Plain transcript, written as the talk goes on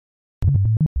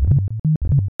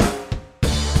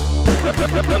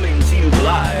Coming to you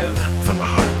live from the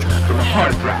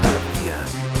hard drive. Yeah,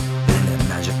 internet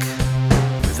magic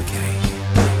with a K.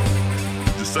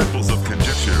 Disciples of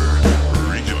conjecture,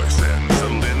 rejoice and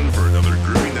settle in for another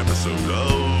gripping episode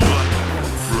of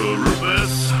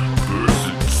Fruitless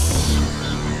Pursuits.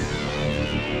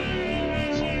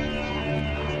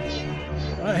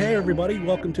 Hey everybody,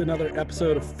 welcome to another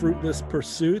episode of Fruitless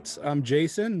Pursuits. I'm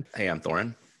Jason. Hey, I'm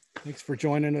Thorin. Thanks for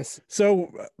joining us.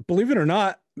 So, believe it or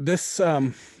not, this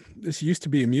used to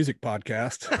be a music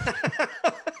podcast.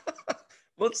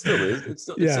 Well, it still is. It's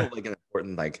still like an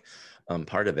important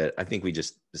part of it. I think we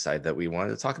just decided that we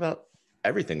wanted to talk about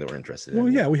everything that we're interested in.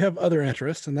 Well, yeah, we have other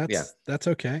interests, and that's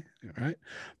okay, right?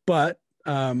 But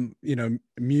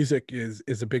music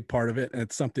is a big part of it, and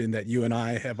it's something that you and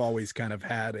I have always kind of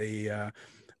had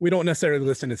we don't necessarily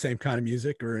listen to the same kind of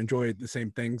music or enjoy the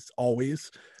same things always,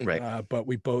 right? But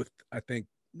we both, I think,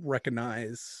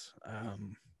 recognize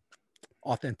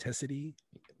authenticity.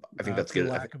 I think that's for good.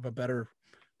 lack of a better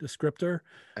descriptor.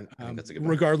 I think that's a good one.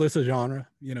 Regardless of genre,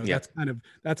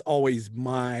 that's always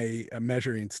my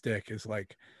measuring stick. Is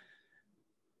like,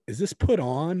 is this put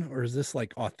on or is this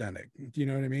like authentic? Do you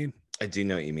know what I mean? I do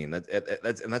know what you mean. That's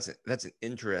an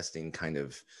interesting kind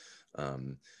of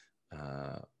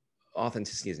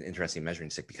authenticity is an interesting measuring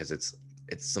stick because it's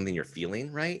something you're feeling,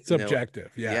 right?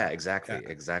 Subjective. Yeah, exactly.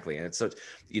 And it's so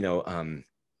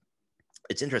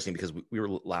it's interesting because we were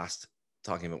last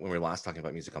talking about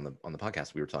music on the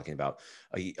podcast, we were talking about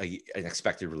an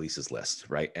expected releases list,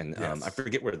 right? And yes. I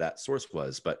forget where that source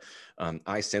was, but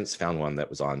I since found one that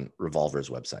was on Revolver's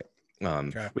website,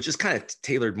 which is kind of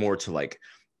tailored more to like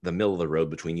the middle of the road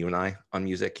between you and I on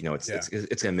music.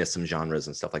 It's gonna miss some genres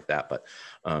and stuff like that, but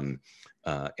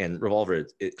and Revolver,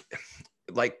 it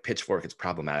like Pitchfork, it's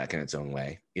problematic in its own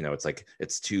way. It's like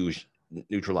it's too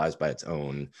neutralized by its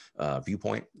own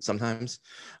viewpoint sometimes.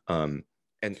 And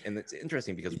it's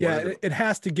interesting because it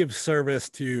has to give service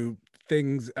to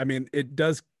things. I mean, it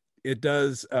does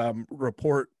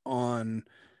report on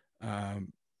a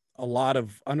lot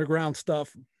of underground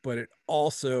stuff, but it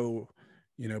also,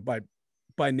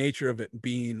 by nature of it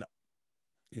being,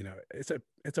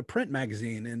 it's a print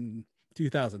magazine in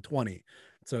 2020,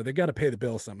 so they got to pay the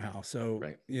bill somehow. So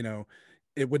right.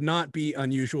 It would not be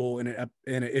unusual in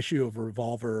an issue of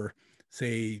Revolver,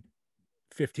 say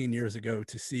 15 years ago,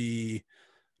 to see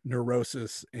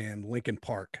Neurosis and Linkin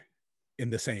Park in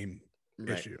the same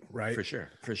issue, right? For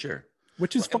sure.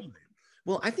 Which is fun.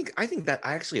 Well, I think that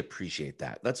I actually appreciate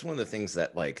that. That's one of the things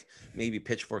that like maybe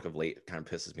Pitchfork of late kind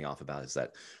of pisses me off about is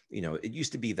that, it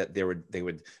used to be that they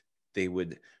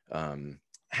would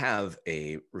have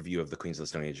a review of the Queens of the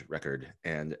Stone Age record,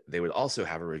 and they would also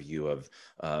have a review of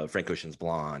Frank Ocean's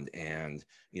Blonde and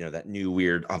that new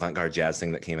weird avant-garde jazz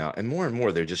thing that came out. And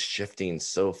more they're just shifting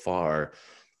so far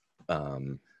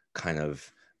kind of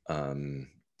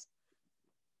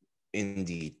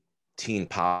indie teen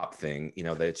pop thing,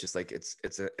 that it's just like it's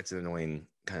an annoying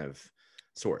kind of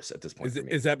source at this point.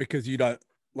 Is that because you don't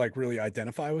like really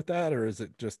identify with that, or is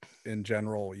it just in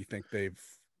general you think they've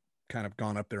kind of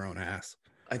gone up their own ass?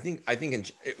 I think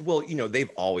they've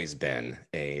always been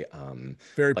a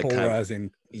very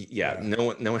polarizing. No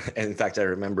one. In fact, I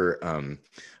remember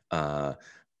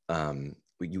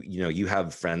you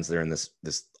have friends that are in this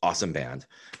awesome band,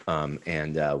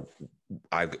 and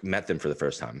I met them for the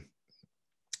first time,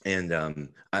 and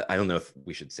I don't know if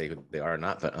we should say who they are or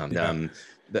not, but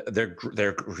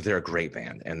they're a great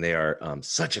band, and they are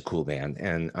such a cool band,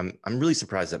 and I'm really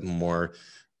surprised that more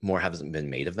hasn't been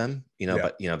made of them,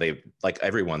 but they've, like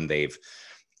everyone, they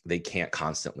can't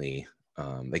constantly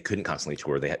they couldn't constantly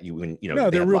tour. They're real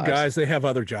lives. Guys. They have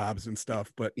other jobs and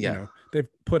stuff, but they've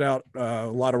put out a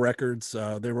lot of records.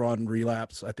 They were on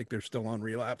Relapse. I think they're still on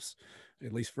Relapse,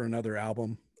 at least for another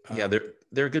album.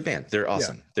 They're a good band. They're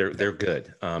awesome. They're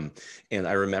good. And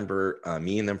I remember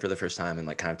meeting them for the first time and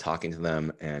like kind of talking to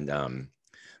them, and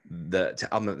the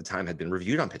album at the time had been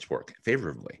reviewed on Pitchfork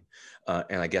favorably,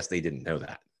 and I guess they didn't know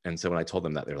that. And so when I told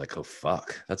them that, they're like, "Oh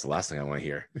fuck, that's the last thing I want to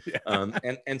hear."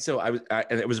 And so I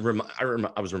was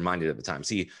reminded at the time.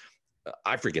 See,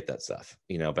 I forget that stuff,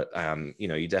 but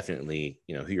you definitely,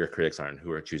 who your critics are and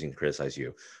who are choosing to criticize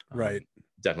you, right?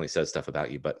 Definitely says stuff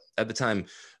about you. But at the time,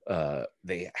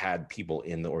 they had people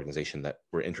in the organization that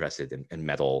were interested in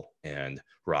metal and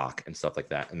rock and stuff like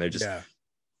that, and they're just.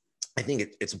 I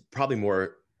think it's probably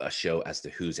more a show as to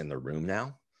who's in the room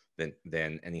now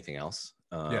than anything else.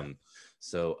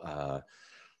 So, I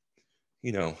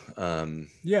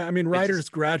mean, writers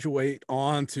graduate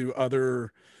on to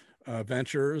other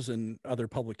ventures and other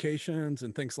publications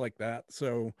and things like that.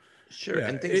 So Sure. yeah,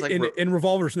 And things like and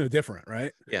Revolver's no different,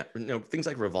 right? yeah, no, things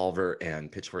like Revolver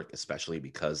and Pitchfork, especially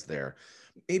because they're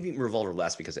maybe Revolver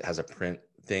less because it has a print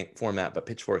thing format, but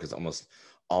Pitchfork has almost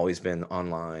always been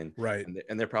online, Right.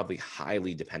 and they're probably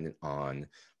highly dependent on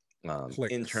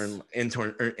Clicks.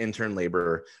 intern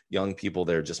labor, young people.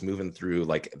 They're just moving through,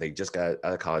 like they just got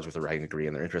out of college with a writing degree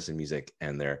and they're interested in music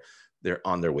and they're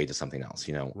on their way to something else,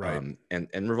 you know. Right.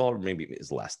 And Revolver maybe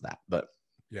is less that, but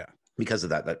Yeah. because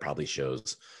of that probably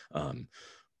shows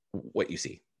what you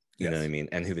see, you know what I mean,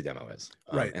 and who the demo is.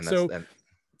 Right. And so that's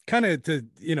kind of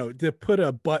to put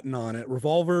a button on it,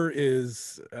 Revolver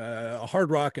is a hard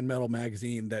rock and metal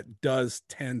magazine that does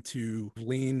tend to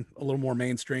lean a little more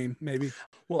mainstream, maybe.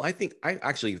 well, I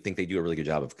actually think they do a really good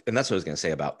job of, and that's what I was going to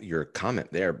say about your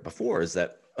comment there before, is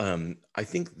that I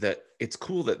think that it's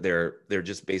cool that they're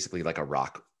just basically like a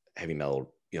rock heavy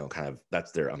metal, you know, kind of,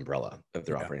 that's their umbrella that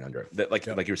they're operating under. That like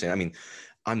you were saying, I mean,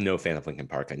 I'm no fan of Linkin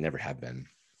Park. I never have been,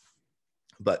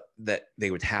 but that they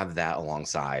would have that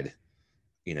alongside,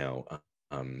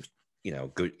 Gojira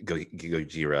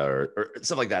or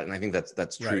stuff like that. And I think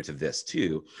that's true Right. to this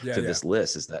too, this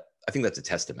list, is that I think that's a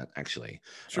testament actually.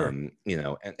 Sure. And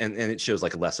it shows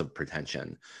like less of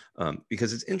pretension,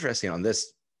 because it's interesting on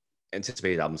this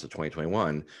anticipated albums of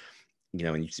 2021, and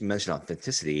you mentioned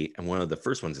authenticity, and one of the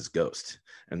first ones is Ghost.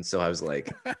 And so I was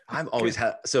like, I've always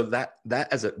had, so that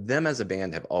as a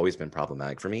band have always been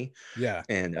problematic for me. Yeah.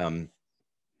 And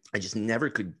I just never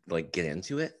could like get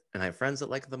into it. And I have friends that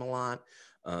like them a lot.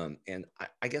 And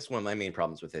I guess one of my main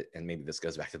problems with it, and maybe this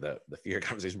goes back to the fear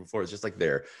conversation before, is just like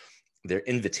their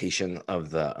invitation of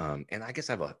the, and I guess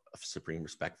I have a supreme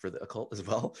respect for the occult as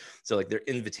well. So like their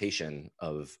invitation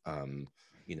of,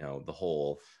 the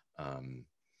whole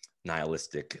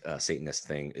nihilistic Satanist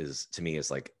thing is, to me,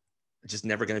 is like just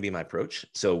never going to be my approach.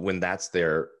 So when that's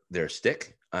their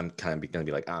stick, I'm kind of going to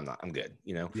be like, I'm good,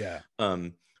 Yeah.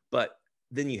 But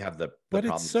then you have the But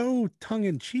problem. it's so tongue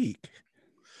in cheek.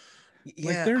 Yeah,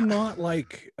 Like they're not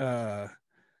like a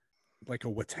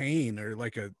Watain or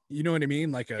like a, you know what I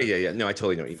mean? Like a yeah. No, I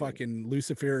totally know what you fucking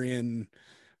Luciferian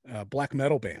black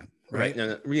metal band. Right.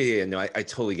 No, yeah. No, I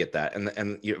totally get that.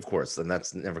 And of course, and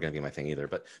that's never going to be my thing either.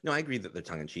 But no, I agree that they're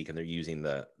tongue in cheek and they're using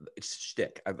it's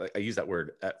shtick. I use that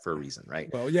word for a reason, right?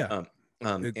 Well, yeah.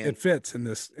 It fits in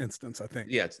this instance, I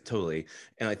think. Yeah, it's totally.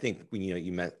 And I think when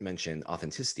you mentioned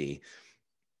authenticity,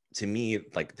 to me,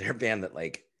 like they're a band that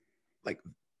like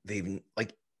they've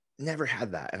like never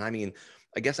had that. And I mean,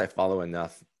 I guess I follow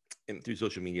enough through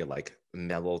social media like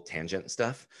metal tangent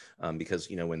stuff, because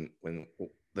when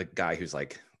the guy who's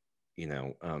like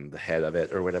the head of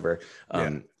it or whatever,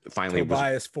 finally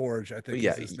Tobias Forge, I think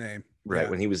is his name. Right.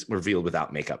 When he was revealed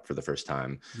without makeup for the first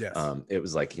time. Yes. It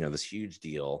was like, this huge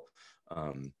deal.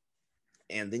 And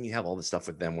then you have all the stuff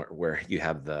with them where you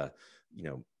have the,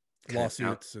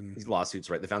 lawsuits,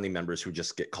 right? The founding members who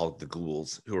just get called the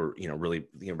ghouls, who are, really,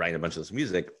 writing a bunch of this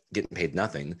music, getting paid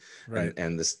nothing. Right.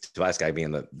 And this Tobias guy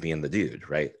being the dude,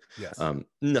 right? Yes.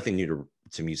 Nothing new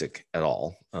to music at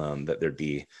all. That there'd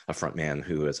be a front man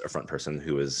who is a front person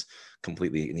who is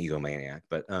completely an egomaniac.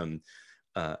 But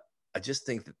I just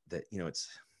think that it's,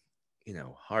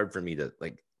 hard for me to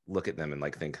like look at them and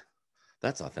like think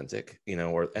that's authentic,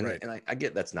 and I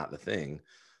get that's not the thing,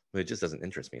 but it just doesn't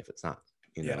interest me if it's not,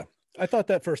 Yeah. I thought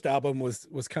that first album was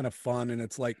kind of fun, and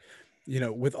it's like,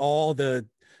 with all the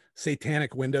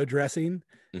satanic window dressing,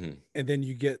 mm-hmm. and then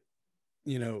you get,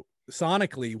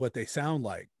 sonically what they sound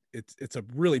like. It's a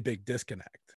really big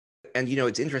disconnect. And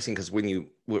it's interesting because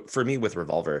for me with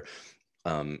Revolver,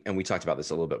 and we talked about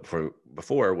this a little bit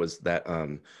before, was that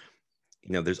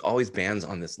there's always bands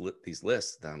on these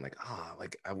lists that I'm like,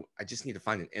 I just need to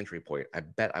find an entry point. I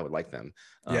bet I would like them.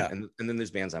 And then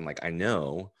there's bands I'm like, I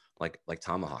know, like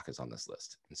Tomahawk is on this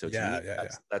list. And so to me,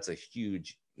 that's a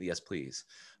huge yes, please.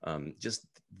 Just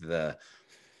the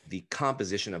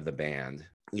composition of the band,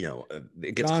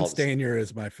 it gets John called. Stanier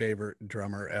is my favorite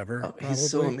drummer ever. Oh, he's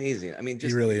so amazing. I mean,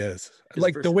 he really is.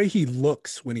 Like the way he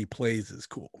looks when he plays is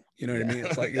cool. You know what I mean?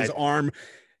 It's like his arm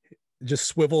just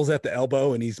swivels at the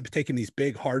elbow, and he's taking these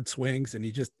big hard swings, and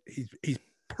he's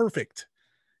perfect.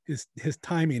 His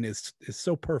timing is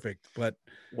so perfect. But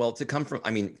to come from,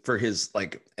 for his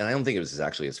like, and I don't think it was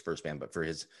actually his first band, but for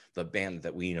the band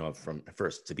that we know of from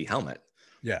first to be Helmet,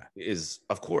 is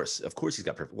of course he's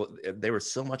got perfect. Well, they were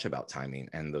so much about timing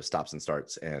and those stops and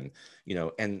starts, and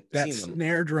and that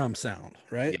snare drum sound,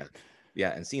 right?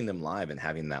 Yeah, and seeing them live and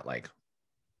having that like,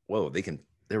 whoa,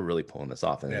 they're really pulling this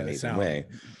off in an amazing way.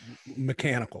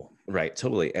 Mechanical. Right.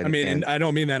 Totally. And I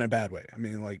don't mean that in a bad way. I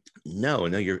mean, like, no,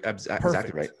 you're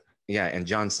exactly right. Yeah, and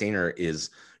John Stainer is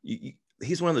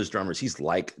he's one of those drummers. He's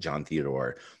like John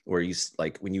Theodore, where he's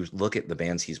like, when you look at the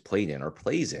bands he's played in or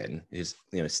plays in, his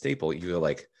staple, you go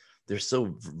like, they're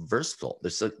so versatile.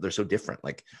 They're so different.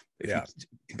 Like if you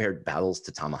compare Battles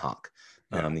to Tomahawk,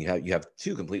 you have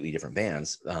two completely different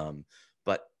bands,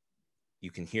 but you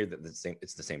can hear that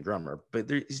it's the same drummer, but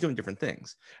he's doing different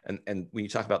things. And when you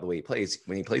talk about the way he plays,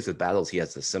 when he plays with Battles, he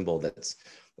has the cymbal that's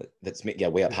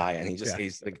way up high, and he's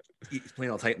like he's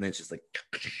playing all tight, and then it's just like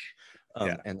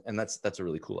and that's a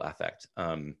really cool affect.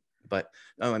 But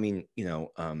no, I mean,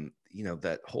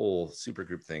 that whole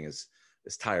supergroup thing is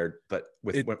tired, but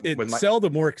it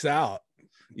seldom works out.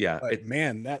 Yeah, but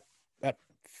man, that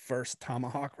first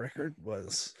Tomahawk record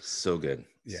was so good.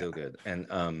 So good.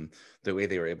 And the way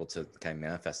they were able to kind of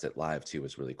manifest it live too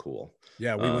was really cool.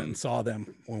 Yeah, we went and saw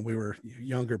them when we were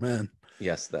younger men.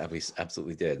 Yes, that we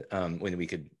absolutely did. When we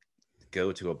could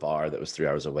go to a bar that was 3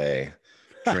 hours away,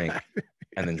 drink,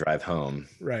 and then drive home.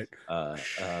 Right.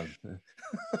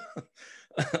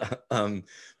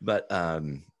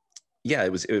 Yeah,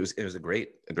 it was a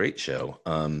great show.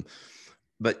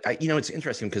 But it's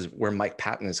interesting because where Mike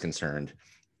Patton is concerned,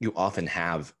 you often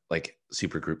have like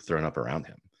supergroup thrown up around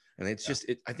him, and it's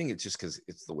just I think it's just because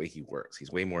it's the way he works.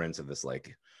 He's way more into this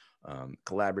like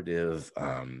collaborative,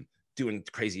 doing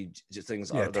crazy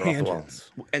things off the wall.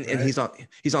 And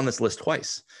he's on this list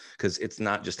twice because it's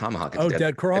not just Tomahawk. It's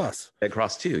Dead Cross. Dead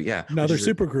Cross too. Yeah, another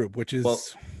supergroup, which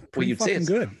is pretty fucking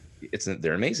good.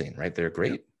 They're amazing, right? They're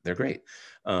great. Yeah. They're great.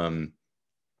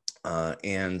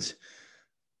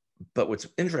 But what's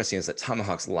interesting is that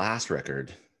Tomahawk's last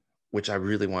record, which I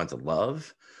really wanted to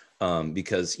love,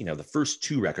 because the first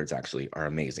two records actually are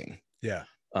amazing. Yeah.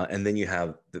 And then you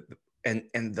have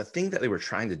the thing that they were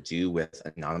trying to do with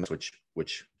Anonymous,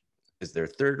 which is their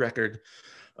third record,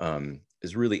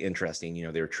 is really interesting.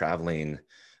 They were traveling,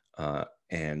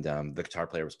 and the guitar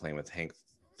player was playing with Hank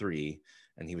 3,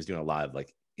 and he was doing a live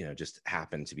just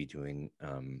happened to be doing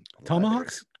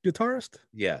Tomahawk's guitarist.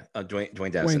 Yeah,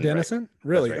 Dwayne Dennison. Dwayne Dennison, right?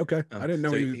 Really? Right. Okay, I didn't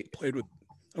know so he played with.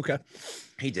 Okay,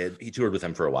 he did. He toured with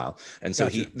him for a while, and so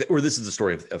this is the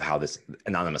story of how this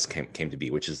Anonymous came to be,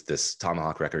 which is this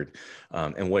Tomahawk record,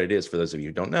 and what it is for those of you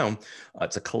who don't know,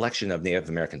 it's a collection of Native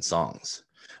American songs,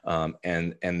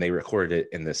 and they recorded it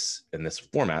in this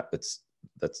format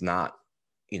that's not,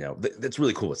 that's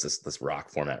really cool. It's this rock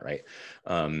format, right?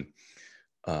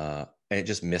 And it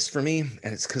just missed for me,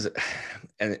 and it's because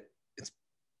it's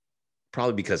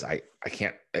probably because I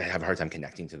have a hard time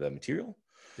connecting to the material.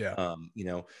 Yeah.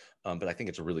 But I think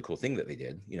it's a really cool thing that they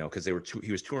did, because he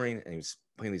was touring and he was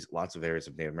playing lots of areas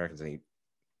of Native Americans, and he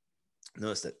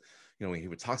noticed that, when he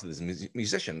would talk to these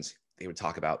musicians, they would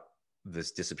talk about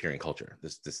this disappearing culture.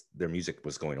 Their music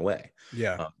was going away.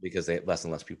 Yeah. Because less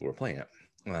and less people were playing it.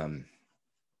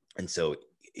 And so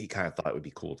he kind of thought it would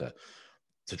be cool to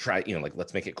try,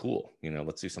 let's make it cool,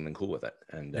 let's do something cool with it.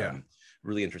 And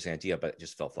really interesting idea, but it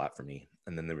just fell flat for me.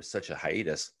 And then there was such a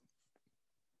hiatus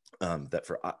that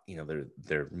for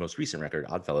their most recent record,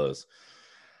 Oddfellows,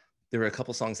 there were a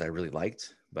couple songs that I really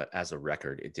liked, but as a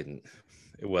record, it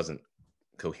wasn't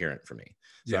coherent for me.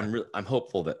 So I'm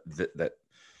hopeful that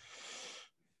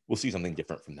we'll see something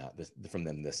different from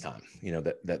them this time.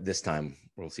 That this time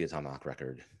we'll see a Tomahawk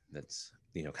record that's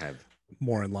kind of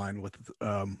more in line with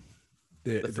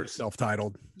the first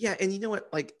self-titled. Yeah, and you know what,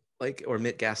 or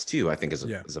Mit Gas 2, I think is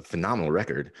a phenomenal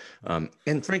record.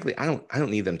 And frankly, I don't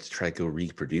need them to try to go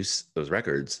reproduce those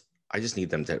records. I just need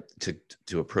them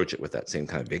to approach it with that same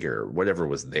kind of vigor, or whatever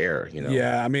was there.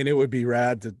 Yeah, I mean, it would be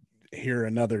rad to hear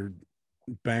another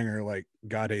banger like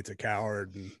God Hates a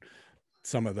Coward and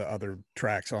some of the other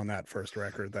tracks on that first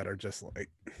record that are just like,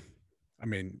 I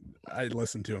mean, I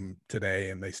listened to them today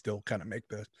and they still kind of make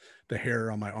the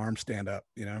hair on my arm stand up,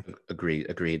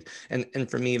 Agreed. And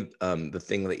for me, the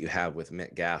thing that you have with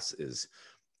Mit Gas is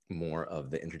more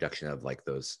of the introduction of like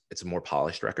those, it's a more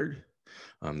polished record.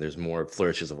 There's more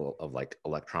flourishes of like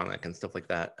electronic and stuff like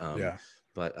that.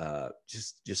 But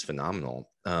just phenomenal.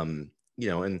 And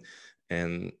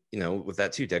with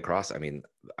that too, Dead Cross, I mean,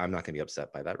 I'm not gonna be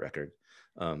upset by that record.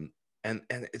 And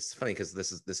it's funny because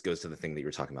this goes to the thing that you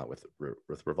were talking about with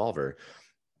Revolver.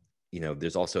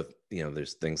 There's also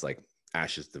there's things like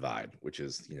Ashes Divide, which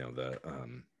is the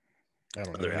I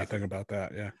don't know anything about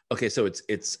that. Yeah. Okay, so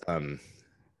it's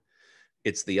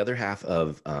the other half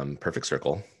of Perfect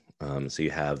Circle. So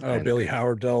you have Billy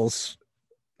Howardell's.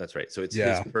 That's right. So it's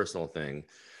his personal thing.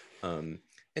 And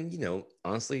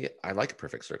honestly, I like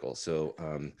Perfect Circle. So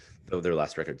though their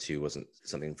last record too wasn't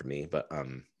something for me, but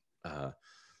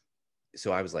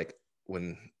so I was like,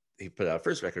 when he put out a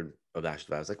first record of Ashes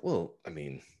Divide, I was like, well, I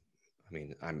mean, I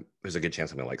mean, there's a good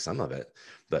chance I'm gonna like some of it,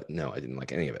 but no, I didn't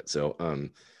like any of it. So I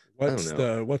don't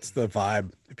know. What's the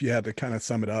vibe if you had to kind of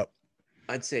sum it up?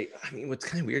 I'd say, I mean, what's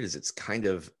kind of weird is it's kind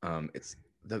of it's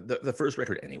the first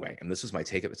record anyway, and this was my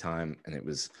take at the time, and it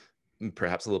was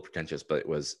perhaps a little pretentious, but it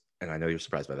was, and I know you're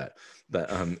surprised by that, but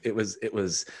it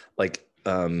was like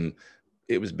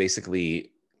it was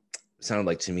basically sounded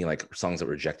like to me like songs that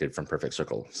were rejected from Perfect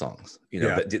Circle songs,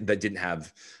 that didn't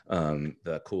have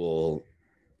the cool,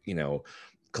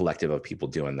 collective of people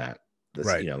doing that.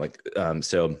 Right.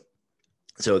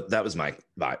 So that was my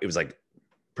vibe. It was like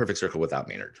Perfect Circle without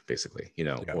Maynard, basically,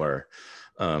 or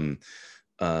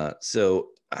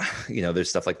there's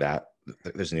stuff like that.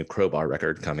 There's a new Crowbar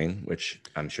record coming, which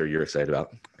I'm sure you're excited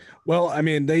about. Well, I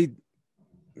mean,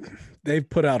 they've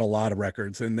put out a lot of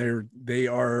records, and they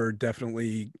are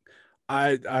definitely,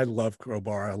 I love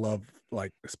Crowbar. I love,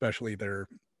 like, especially their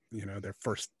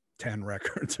first 10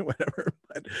 records or whatever,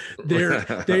 but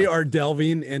they are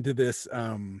delving into this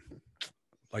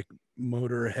like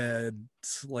Motorhead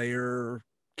Slayer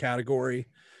category,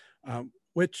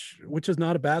 which is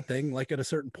not a bad thing. Like, at a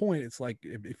certain point, it's like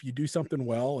if you do something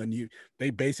well, and they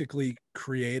basically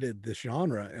created this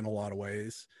genre in a lot of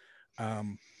ways.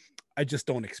 I just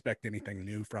don't expect anything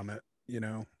new from it,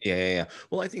 Yeah.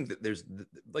 Well, I think that there's,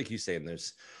 like you say, and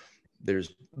there's the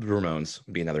Ramones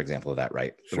be another example of that,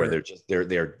 right? Sure. Where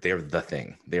they're the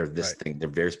thing. They're this thing. They're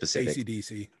very specific.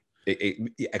 AC/DC.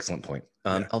 Excellent point.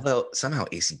 Although somehow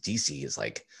AC/DC is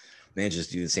like, manages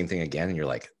to do the same thing again, and you're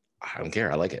like, I don't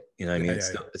care. I like it. You know what I mean?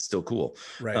 It's still cool.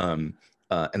 Right. And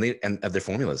their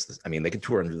formulas. I mean, they could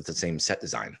tour under the same set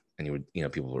design, and you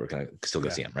would, people were gonna still go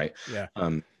see them, right? Yeah.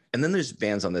 And then there's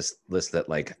bands on this list that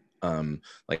like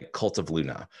Cult of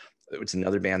Luna. It's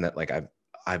another band that like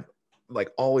I've like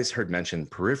always heard mentioned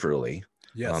peripherally.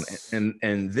 Yes.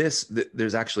 And there's they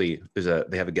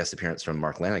have a guest appearance from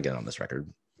Mark Lanigan on this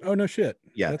record. Oh, no shit.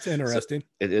 Yeah, that's interesting.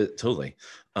 So it totally.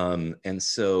 And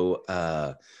so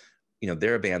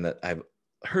they're a band that I've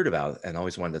heard about and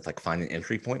always wanted to like find an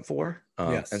entry point for.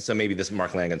 Yes. And so maybe this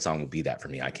Mark Lanigan song will be that for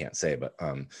me. I can't say, but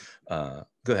go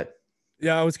ahead.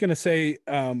 Yeah, I was gonna say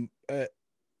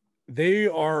they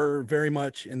are very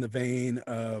much in the vein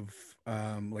of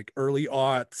like early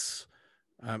aughts.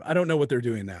 I don't know what they're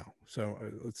doing now, so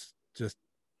let's just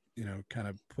kind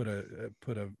of put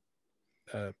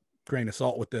a grain of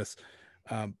salt with this.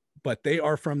 But they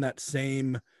are from that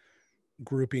same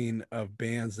grouping of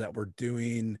bands that were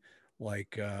doing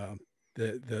like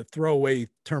the throwaway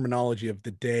terminology of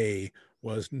the day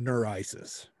was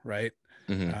Neurisis, right?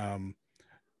 Mm-hmm.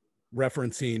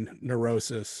 Referencing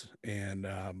Neurosis and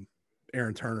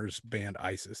Aaron Turner's band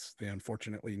ISIS, they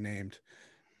unfortunately named.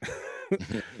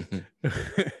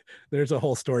 There's a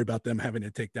whole story about them having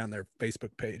to take down their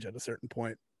Facebook page at a certain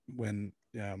point when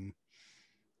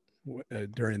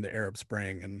during the Arab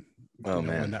Spring, and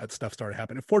when that stuff started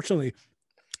happening. Unfortunately,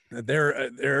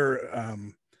 they're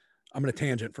I'm going to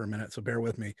tangent for a minute, so bear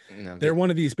with me. No, they're one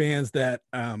of these bands that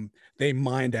they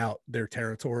mined out their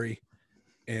territory,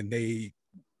 and they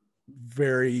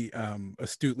very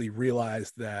astutely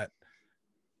realized that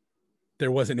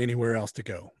there wasn't anywhere else to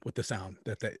go with the sound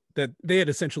that they had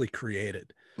essentially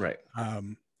created. Right.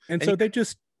 And so they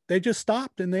just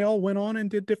stopped, and they all went on and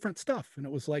did different stuff. And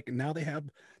it was like, now they have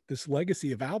this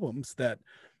legacy of albums that,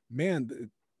 man,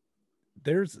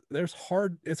 it's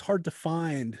hard to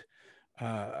find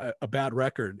a bad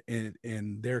record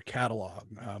in their catalog.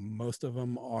 Most of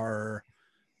them are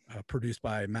produced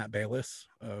by Matt Bayliss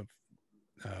of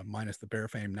minus the Bear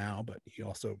fame now, but he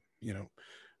also,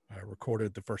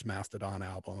 recorded the first Mastodon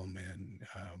album, and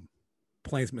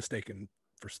Planes Mistaken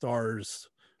for Stars,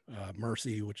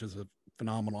 Mercy, which is a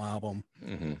phenomenal album.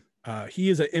 Mm-hmm. He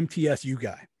is an MTSU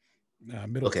guy,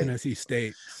 Middle Tennessee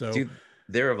State. So dude,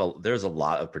 there's a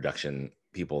lot of production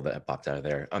people that have popped out of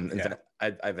there. In fact,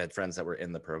 I've had friends that were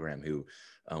in the program who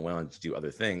went on to do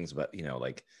other things, but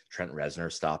like Trent Reznor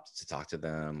stopped to talk to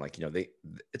them. Like,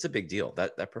 it's a big deal.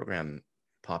 That program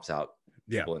pops out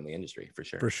people in the industry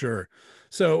for sure.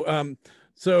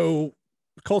 So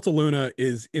Cult of Luna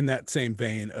is in that same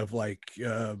vein of like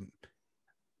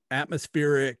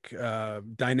atmospheric,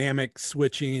 dynamic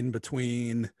switching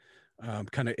between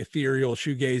kind of ethereal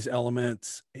shoegaze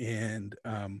elements and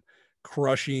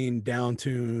crushing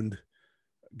down-tuned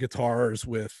guitars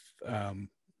with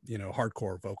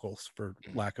hardcore vocals, for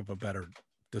lack of a better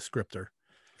descriptor.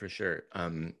 For sure.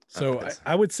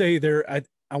 I would say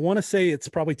I want to say it's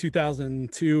probably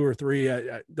 2002 or 3.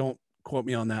 I don't quote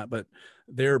me on that, but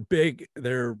their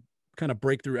kind of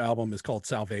breakthrough album is called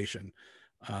Salvation.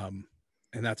 And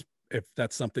if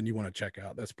that's something you want to check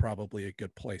out, that's probably a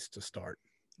good place to start.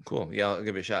 Cool. Yeah, I'll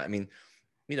give it a shot. I mean,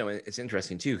 You know, it's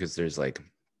interesting too, because there's like,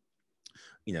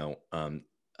 you know,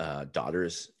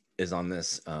 Daughters is on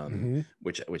this,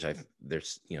 which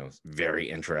there's, you know, very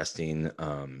interesting.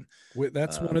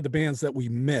 That's one of the bands that we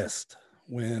missed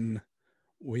when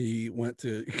we went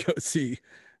to go see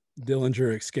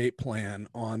Dillinger Escape Plan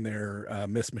on their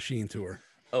Miss Machine tour.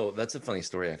 Oh, that's a funny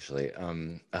story, actually.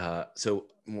 So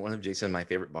one of my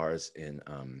favorite bars in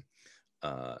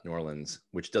New Orleans,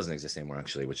 which doesn't exist anymore,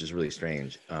 actually, which is really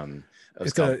strange.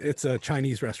 It's a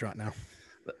Chinese restaurant now.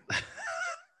 But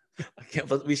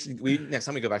next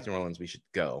time we go back to New Orleans, we should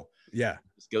go. Yeah,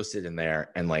 just go sit in there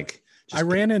and like. I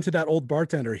ran into that old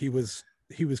bartender. He was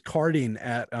carding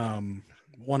at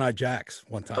One Eye Jack's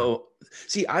one time. Oh,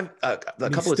 see, I've a couple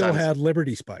of times. He still had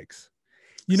Liberty Spikes.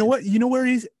 You know what? You know where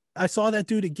he's? I saw that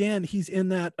dude again. He's in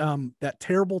that that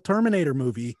terrible Terminator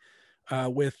movie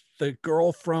with the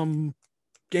girl from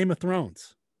Game of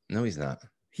Thrones. No, he's not.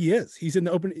 He is. He's in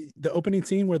the opening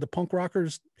scene where the punk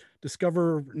rockers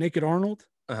discover Naked Arnold.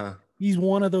 He's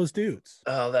one of those dudes.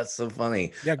 Oh, that's so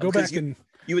funny. Yeah, go back and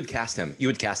you would cast him. You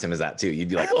would cast him as that too. You'd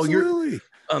be like, absolutely.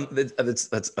 Oh, you're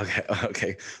that's okay.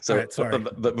 Okay. So, right, sorry.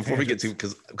 But before we get to,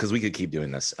 because we could keep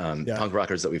doing this, punk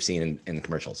rockers that we've seen in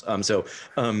commercials. So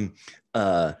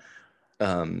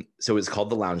it's called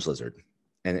the Lounge Lizard,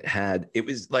 and it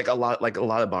was like a lot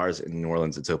of bars in New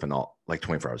Orleans. It's open all like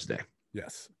 24 hours a day.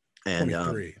 Yes. And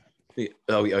 23.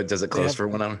 Does it close for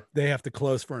 1 hour? They have to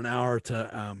close for an hour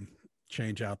to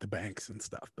change out the banks and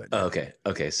stuff. But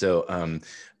okay. So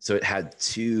it had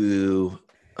 2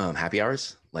 happy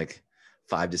hours, like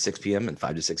 5 to 6 p.m. and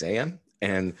 5 to 6 a.m.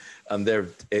 And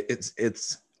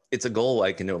it's a goal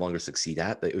I can no longer succeed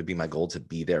at, but it would be my goal to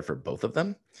be there for both of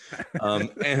them.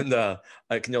 And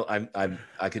I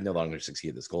could no longer succeed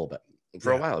at this goal, but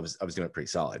for a while I was doing it pretty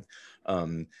solid.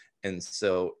 And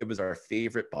so it was our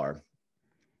favorite bar,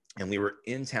 and we were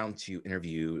in town to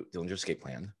interview Dillinger Escape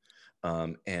Plan.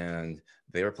 And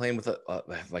they were playing with a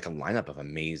lineup of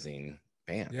amazing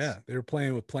bands. Yeah, they were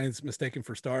playing with Planes Mistaken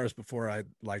for Stars before I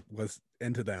was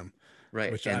into them,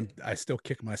 right? Which I still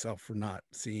kick myself for not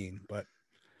seeing, but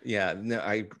yeah, no,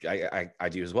 I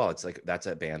do as well. It's like that's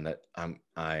a band that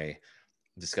I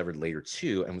discovered later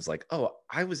too, and was like, oh,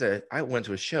 I went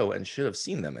to a show and should have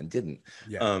seen them and didn't.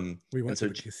 Yeah, we went to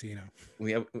the casino.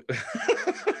 We have.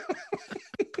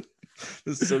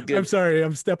 This is so good. I'm sorry,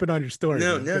 I'm stepping on your story.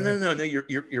 No.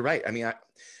 You're right. I mean,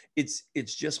 it's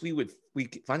just we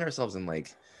find ourselves in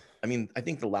like, I mean, I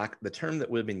think the term that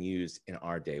would have been used in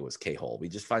our day was K-hole. We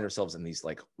just find ourselves in these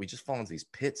we just fall into these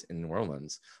pits in New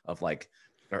Orleans of like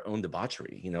our own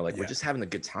debauchery. You know, like we're just having a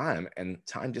good time and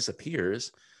time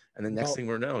disappears, and the next thing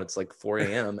we know, it's like 4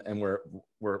 a.m. and we're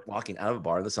walking out of a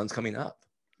bar and the sun's coming up.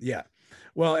 Yeah.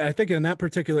 Well, I think in that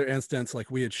particular instance, like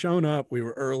we had shown up, we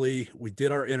were early, we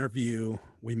did our interview,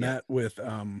 we met with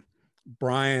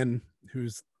Brian,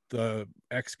 who's the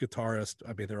ex-guitarist.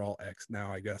 I mean, they're all ex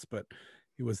now, I guess, but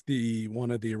he was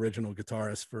one of the original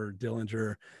guitarists for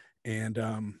Dillinger, and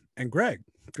Greg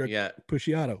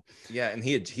Puciato. Yeah, and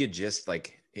he had just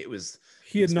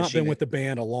he had not been with the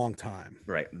band a long time.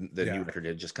 Right. The new record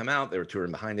had just come out. They were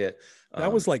touring behind it.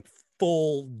 That was like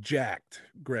full jacked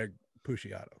Greg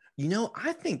Puciato. You know,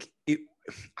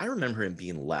 I remember him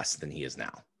being less than he is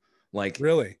now. Like,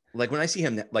 really? Like when I see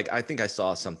him, like, I think I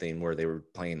saw something where they were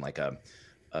playing like a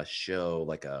show,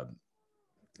 like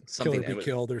something. Kill or Be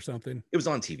Killed or something. It was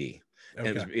on TV. Okay.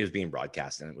 And it was being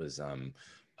broadcast, and it was,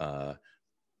 I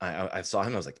saw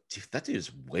him. I was like, dude, that dude is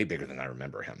way bigger than I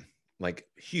remember him. Like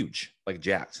huge, like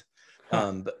jacked.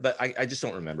 But I just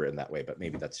don't remember it in that way, but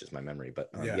maybe that's just my memory.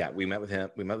 But we met with him.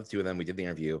 We met with 2 of them. We did the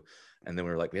interview, and then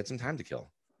we were like, we had some time to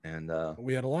kill. And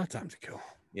we had a lot of time to kill.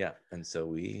 Yeah. And so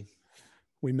we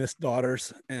missed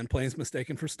Daughters and Planes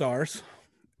Mistaken for Stars.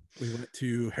 We went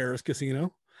to Harris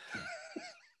Casino.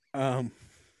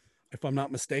 If I'm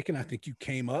not mistaken, I think you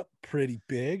came up pretty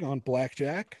big on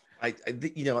blackjack. I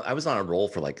was on a roll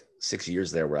for like 6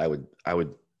 years there where I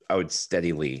would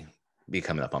steadily be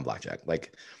coming up on blackjack.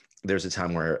 Like there's a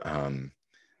time where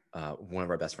one of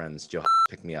our best friends, Joe,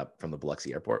 picked me up from the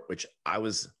Biloxi airport, which I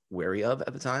was wary of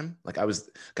at the time. Like I was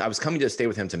coming to stay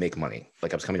with him to make money.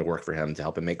 Like I was coming to work for him to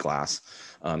help him make glass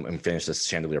and finish this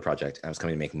chandelier project. And I was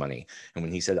coming to make money. And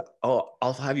when he said, "Oh,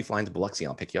 I'll have you flying to Biloxi,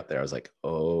 I'll pick you up there," I was like,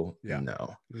 "Oh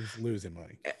no, he's losing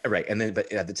money." Right. And then, but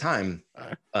at the time,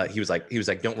 he was like,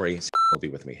 "Don't worry, he'll be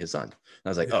with me, his son." And I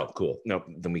was like, "Oh, cool. No,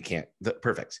 then we can't."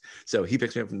 Perfect. So he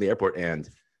picks me up from the airport, and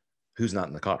who's not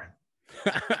in the car?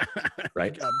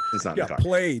 Right? It's not in the car.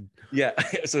 Played. Yeah.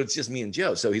 So it's just me and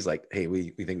Joe. So he's like, "Hey, we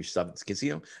think we should stop at the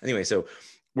casino." Anyway, so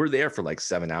we're there for like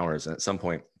 7 hours. And at some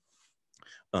point,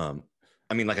 I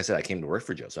mean, like I said, I came to work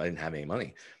for Joe, so I didn't have any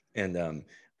money. And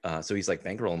so he's like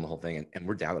bankrolling the whole thing, and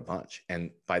we're down a bunch.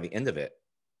 And by the end of it,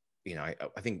 you know,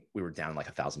 I think we were down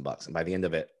like $1,000. And by the end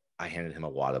of it, I handed him a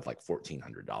wad of like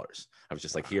 $1,400. I was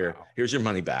just like, here's your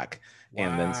money back,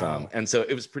 and then some. And so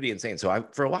it was pretty insane. So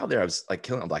for a while there, I was like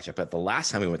killing on blackjack. But the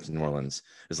last time we went to New Orleans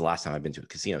was the last time I've been to a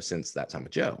casino since that time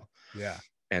with Joe. Yeah.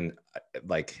 And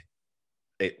like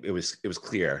it was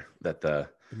clear that the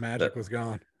magic was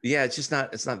gone. Yeah, it's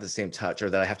not the same touch, or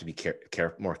that I have to be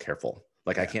more careful.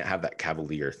 Like I can't have that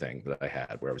cavalier thing that I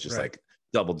had where I was just like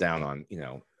double down on, you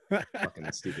know, fucking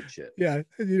stupid shit. Yeah,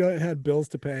 you know, it had bills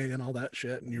to pay and all that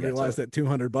shit, and you realize that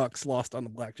 $200 lost on the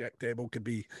blackjack table could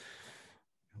be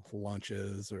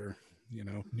lunches or, you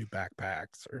know, new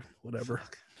backpacks or whatever.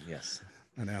 Fuck. Yes,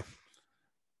 I know.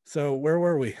 So where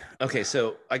were we? Okay,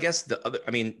 so I guess the other,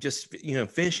 I mean, just, you know,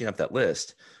 finishing up that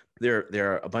list, there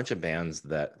are a bunch of bands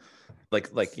that like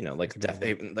you know, like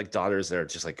like Daughters that are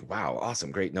just like, wow,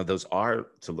 awesome, great. No, those are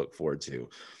to look forward to.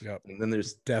 Yep. And then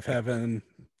there's Deaf Heaven.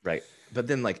 Right. But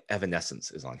then like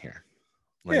Evanescence is on here.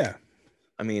 Like, yeah.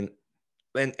 I mean,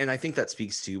 and I think that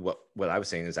speaks to what I was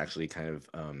saying is actually kind of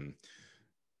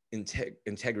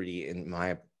integrity in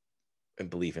my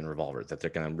belief in Revolver, that they're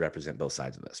going to represent both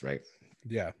sides of this, right?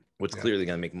 Yeah. What's clearly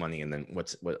going to make money, and then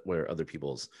what are other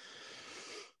people's,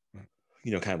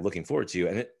 you know, kind of looking forward to.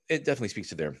 And it definitely speaks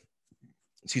to their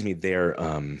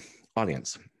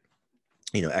audience.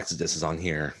 You know, Exodus is on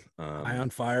here. Eye on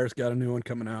Fire's got a new one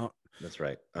coming out. That's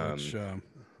right. Which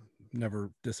never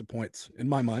disappoints in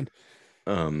my mind.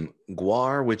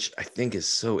 Guar, which I think is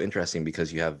so interesting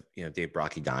because you have, you know, Dave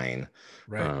Brockie dying.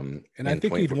 Right. And I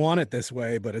think he'd want it this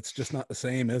way, but it's just not the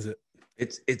same, is it?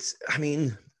 It's, I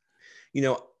mean, you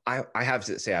know, I have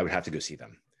to say I would have to go see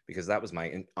them, because that was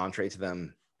my entree to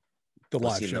them. The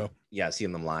live show.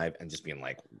 Seeing them live and just being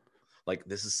like,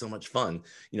 this is so much fun.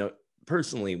 You know,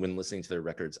 personally, when listening to their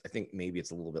records, I think maybe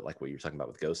it's a little bit like what you're talking about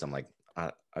with Ghost. I'm like,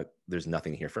 there's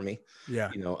nothing here for me. Yeah.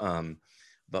 You know,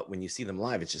 but when you see them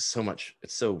live, it's just so much,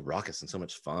 it's so raucous and so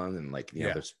much fun. And like, you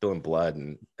know, they're spilling blood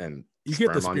and you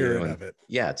get the spirit of it.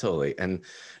 Yeah, totally. And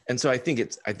so I think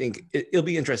it'll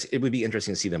be interesting. It would be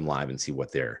interesting to see them live and see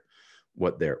what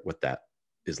that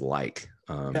is like.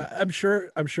 Yeah, I'm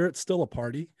sure it's still a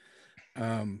party.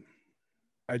 I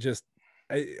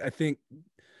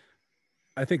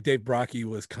think Dave Brockie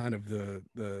was kind of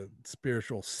the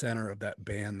spiritual center of that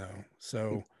band, though.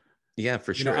 So yeah,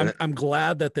 for sure. You know, I'm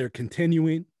glad that they're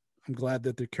continuing. I'm glad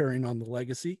that they're carrying on the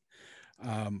legacy.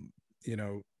 You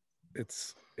know,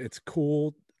 it's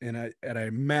cool, and I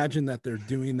imagine that they're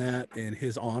doing that in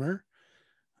his honor.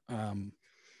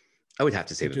 I would have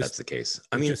to say that's the case.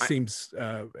 I mean, it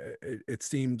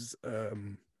seems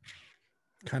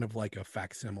kind of like a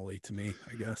facsimile to me,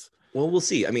 I guess. Well, we'll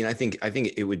see. I mean, I think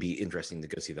it would be interesting to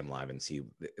go see them live and see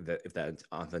if that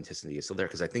authenticity is still there,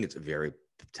 because I think it's very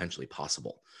potentially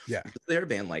possible. Yeah, they're a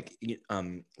band like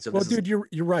dude,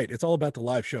 you're right. It's all about the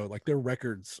live show. Like, their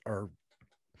records are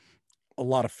a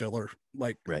lot of filler.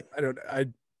 Like, right. I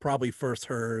probably first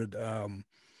heard.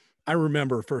 I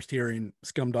remember first hearing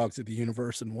Scumdogs of the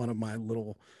Universe, and one of my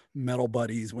little metal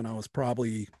buddies when I was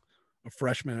probably a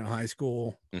freshman in high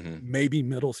school, maybe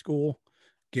middle school,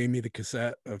 gave me the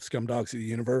cassette of Scumdogs of the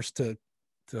Universe to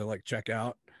like check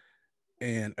out,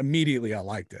 and immediately I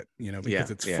liked it, you know,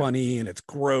 because it's funny and it's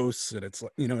gross and it's,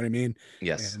 you know what I mean?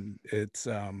 Yes. And it's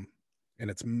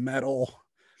metal.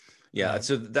 Yeah.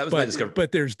 So that was my discovery.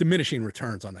 But there's diminishing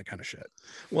returns on that kind of shit.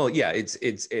 Well, yeah, it's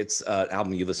an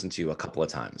album you listen to a couple of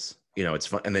times, you know, it's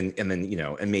fun. And then, you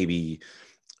know, and maybe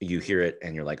you hear it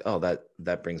and you're like, oh,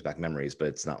 that brings back memories, but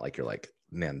it's not like you're like,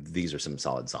 man, these are some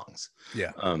solid songs.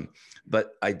 Yeah.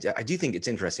 But I do think it's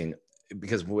interesting,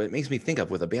 because what it makes me think of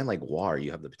with a band like War,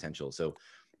 you have the potential. So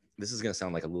this is going to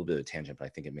sound like a little bit of a tangent, but I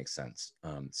think it makes sense.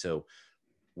 So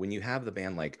when you have the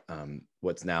band like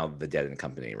what's now the Dead and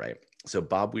Company, right? So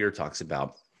Bob Weir talks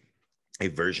about a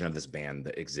version of this band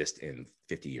that exists in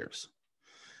 50 years.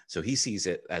 So he sees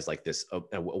it as like this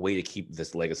a way to keep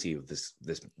this legacy of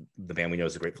the band we know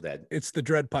as the Grateful Dead. It's the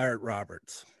Dread Pirate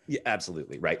Roberts. Yeah,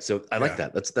 absolutely. Right. So I like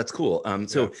that. That's cool.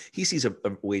 So he sees a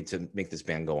way to make this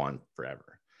band go on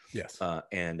forever. Yes.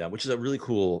 And which is a really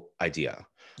cool idea.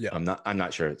 Yeah. I'm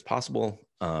not sure it's possible.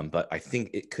 But I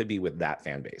think it could be with that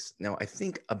fan base. Now, I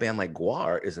think a band like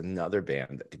Guar is another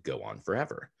band that could go on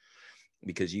forever,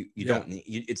 because you don't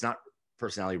need, it's not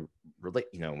personality relate,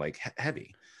 you know, like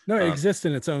heavy. No, it exists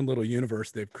in its own little universe.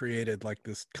 They've created like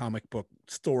this comic book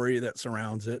story that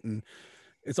surrounds it, and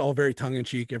it's all very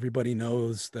tongue-in-cheek. Everybody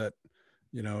knows that,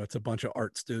 you know, it's a bunch of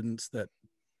art students that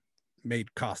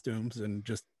made costumes and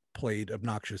just played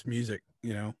obnoxious music,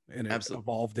 you know, and it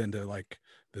evolved into like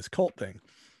this cult thing.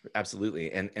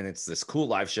 Absolutely. And it's this cool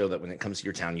live show that when it comes to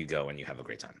your town, you go and you have a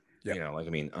great time. Yep. You know, like, I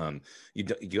mean, you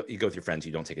go with your friends,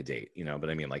 you don't take a date, you know, but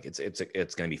I mean, like, it's going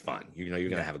to be fun. You know, you're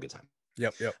going to have a good time.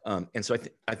 Yep. And so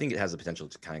I think it has the potential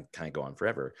to kind of go on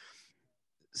forever.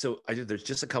 So there's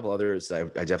just a couple others I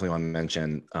definitely want to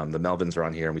mention. The Melvins are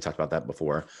on here, and we talked about that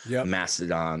before. Yep.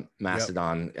 Mastodon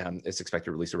is expected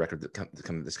to release a record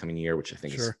this coming year, which I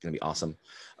think is going to be awesome.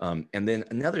 And then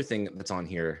another thing that's on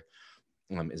here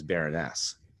is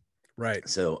Baroness. Right.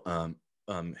 So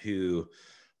who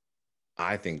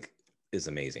I think is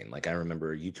amazing. Like, I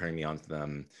remember you turning me on to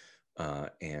them,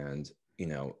 and you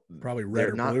know, probably red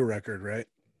or blue record, right?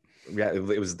 Yeah,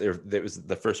 it was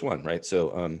the first one, right?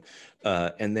 So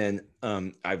and then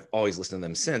I've always listened to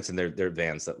them since, and they're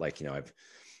bands that, like, you know,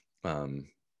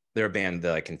 they're a band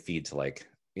that I can feed to, like,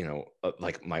 you know,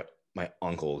 like my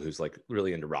uncle who's like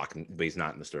really into rock, but he's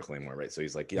not in the circle anymore, right? So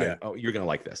he's like, oh, you're gonna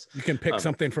like this. You can pick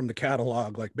something from the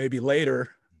catalog, like maybe later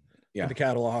in the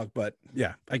catalog, but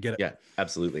yeah, I get it. Yeah,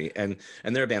 absolutely. And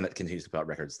they're a band that continues to put out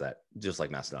records that, just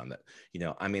like Mastodon, that, you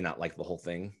know, I may not like the whole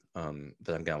thing,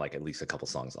 but I'm gonna like at least a couple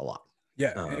songs a lot.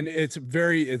 Yeah, and it's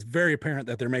very apparent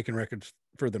that they're making records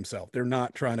for themselves. They're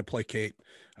not trying to placate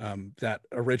that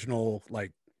original,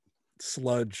 like,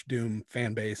 sludge doom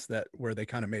fan base where they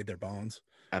kind of made their bones.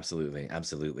 Absolutely.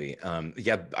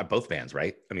 Yeah, both bands,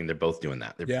 right? I mean, they're both doing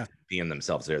that. They're being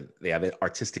themselves. They have an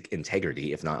artistic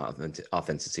integrity, if not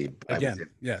authenticity. Again,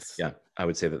 yes. Yeah, I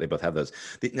would say that they both have those.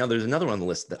 Now, there's another one on the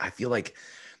list that I feel like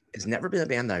has never been a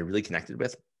band that I really connected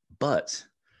with, but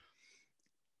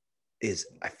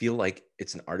I feel like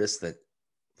it's an artist that,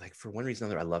 like, for one reason or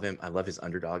another, I love him. I love his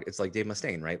underdog. It's like Dave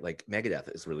Mustaine, right? Like,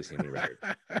 Megadeth is releasing a new record.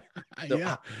 So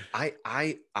yeah.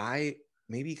 I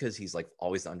maybe because he's, like,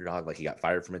 always the underdog, like he got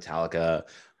fired from Metallica,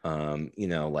 you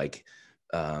know, like,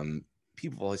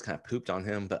 people have always kind of pooped on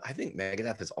him, but I think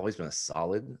Megadeth has always been a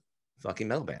solid fucking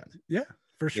metal band. Yeah,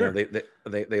 for sure. You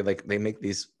know, they make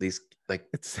these like,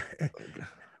 it's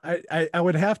I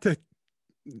would have to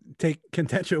take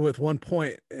contention with one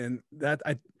point, and that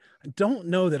I don't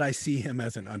know that I see him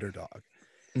as an underdog.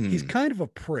 He's kind of a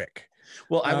prick.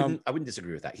 Well, I wouldn't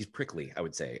disagree with that. He's prickly, I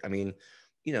would say. I mean,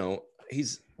 you know,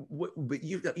 but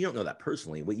you don't know that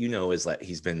personally. What you know is that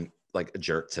he's been, like, a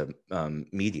jerk to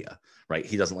media, right?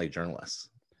 He doesn't like journalists.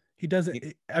 He doesn't.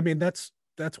 I mean, that's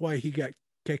why he got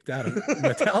kicked out of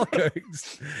Metallica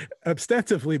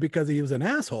ostensibly, because he was an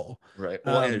asshole. Right.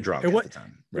 Well, and a drunk at the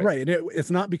time. Right. And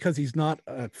it's not because he's not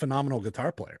a phenomenal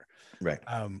guitar player. Right.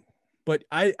 But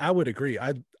I would agree.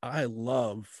 I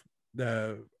love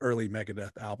the early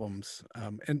Megadeth albums,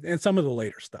 and some of the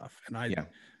later stuff. And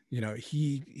you know,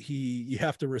 you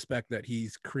have to respect that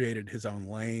he's created his own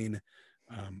lane.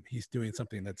 He's doing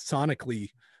something that's sonically,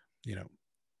 you know,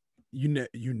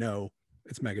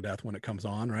 it's Megadeth when it comes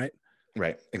on, right?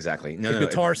 Right. Exactly. The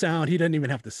guitar sound, he doesn't even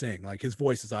have to sing. Like, his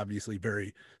voice is obviously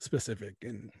very specific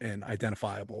and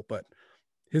identifiable, but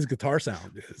his guitar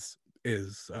sound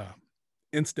is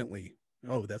instantly,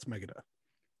 oh, that's Megadeth.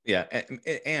 Yeah,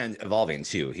 and evolving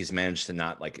too. He's managed to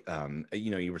not, like, you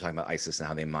know, you were talking about ISIS and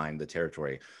how they mined the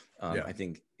territory. I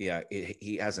think,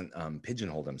 he hasn't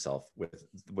pigeonholed himself with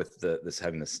the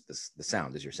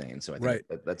sound, as you're saying. So I think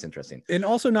that's interesting. And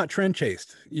also not trend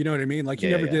chased. You know what I mean? Like, he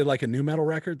never did, like, a new metal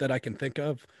record that I can think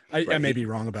of. I may be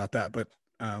wrong about that, but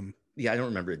yeah, I don't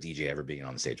remember a DJ ever being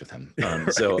on stage with him.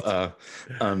 But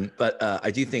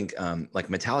I do think, like,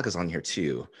 Metallica's on here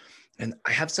too. And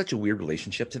I have such a weird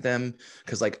relationship to them,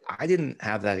 because, like, I didn't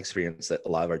have that experience that a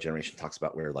lot of our generation talks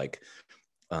about, where, like,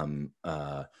 their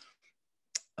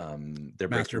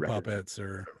Master Puppets,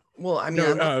 or, well, I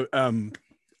mean,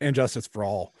 And Justice for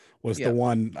All was the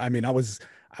one. I mean, I was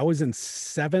in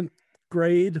 7th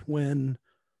grade when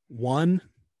One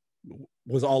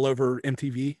was all over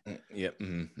MTV. Yep.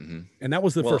 Mm-hmm. And that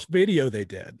was the first video they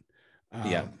did.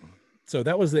 So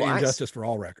that was the Injustice for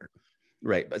All record.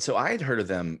 Right. But so I had heard of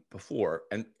them before,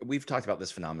 and we've talked about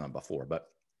this phenomenon before, but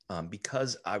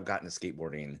because I've gotten to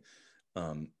skateboarding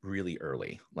really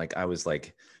early, like, I was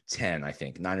like 10, I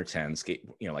think 9 or 10,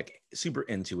 you know, like, super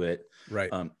into it.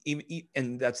 Right. Even,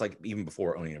 and that's, like, even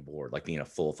before owning a board, like, being a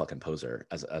full fucking poser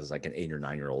as like an 8 or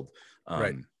 9 year old.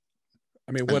 Right.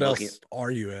 I mean, what else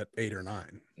are you at 8 or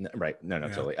 9? Right. No,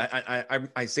 totally.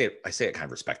 I say it kind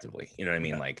of respectively. You know what I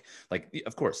mean? Yeah. Like,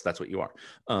 of course, that's what you are.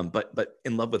 But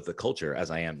in love with the culture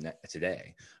as I am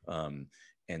today, and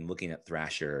looking at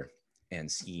Thrasher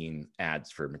and seeing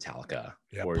ads for Metallica,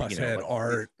 or, you know, like,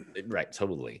 art. Right.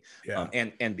 Totally. Yeah.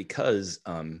 And because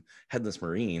Headless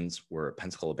Marines were a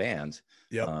Pensacola band,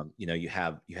 you know, you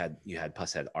had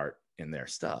Pusshead art in their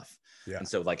stuff. Yeah. And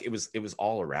so like it was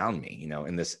all around me, you know,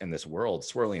 in this world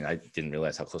swirling. I didn't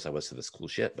realize how close I was to this cool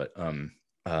shit, but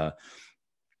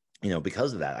you know,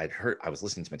 because of that, I was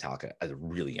listening to Metallica at a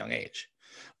really young age,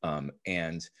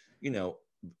 and you know,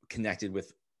 connected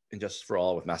with Injustice for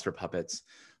All, with Master Puppets.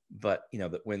 But you know,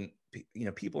 that when you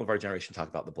know, people of our generation talk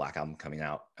about the Black Album coming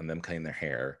out and them cutting their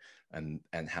hair and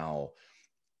how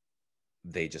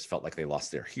they just felt like they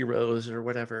lost their heroes or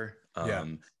whatever. Yeah.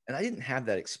 And I didn't have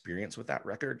that experience with that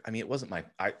record. I mean, it wasn't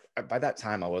I by that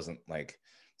time I wasn't like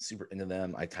super into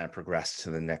them. I kind of progressed to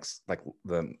the next, like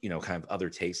the, you know, kind of other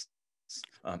tastes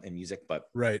in music, but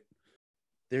Right.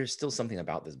 there's still something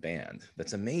about this band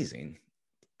that's amazing.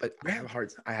 But I have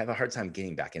a hard time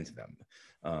getting back into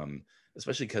them,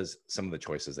 especially because some of the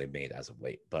choices they've made as of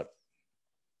late. But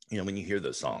you know, when you hear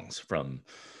those songs from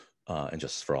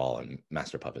Injustice for All and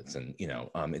Master Puppets, and you know,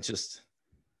 it's just,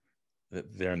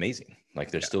 they're amazing.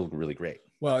 Like they're still really great.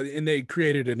 Well, and they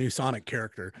created a new Sonic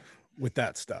character with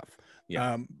that stuff.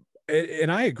 Yeah.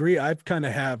 And I agree. I've kind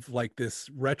of have like this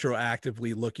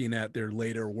retroactively looking at their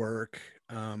later work.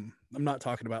 I'm not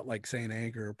talking about like Saint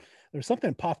Anger. There's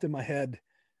something popped in my head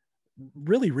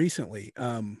really recently.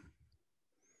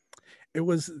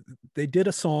 They did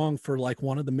a song for like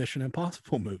one of the Mission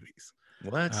Impossible movies.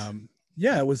 What?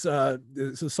 Yeah, it was a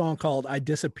song called I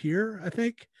Disappear, I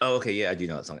think. Oh, okay. Yeah, I do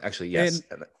know that song. Actually, yes.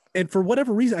 And for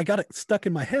whatever reason, I got it stuck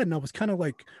in my head, and I was kind of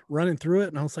like running through it,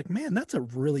 and I was like, man, that's a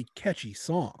really catchy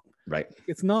song. Right.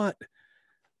 It's not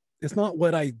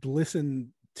what I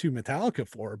listen to Metallica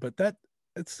for, but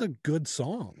it's a good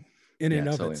song in and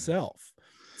of itself.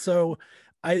 So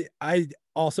I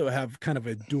also have kind of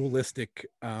a dualistic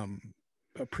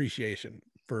appreciation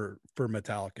for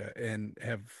Metallica, and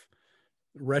have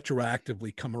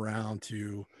retroactively come around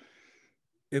to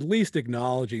at least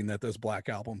acknowledging that those Black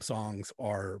Album songs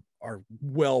are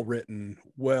well written,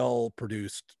 well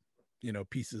produced, you know,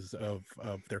 pieces of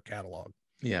their catalog.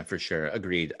 Yeah, for sure.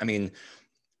 Agreed. I mean,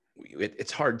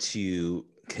 it's hard to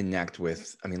connect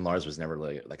with. I mean, Lars was never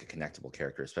really like a connectable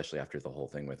character, especially after the whole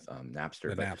thing with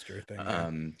Napster. Napster thing.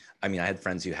 Yeah. I mean, I had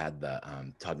friends who had the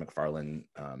Todd McFarlane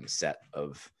set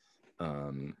of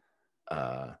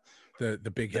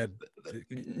the big head.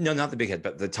 No, not the big head,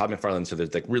 but the Todd McFarlane. So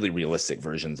there's like really realistic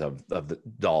versions of the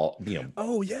doll, you know.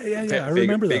 Oh yeah. I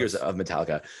remember figures those. of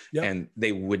Metallica, and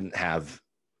they wouldn't have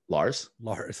Lars.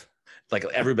 Like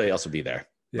everybody else would be there,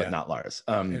 but not Lars.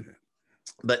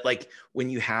 But like when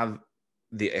you have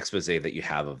the expose that you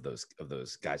have of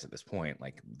those guys at this point,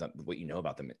 like what you know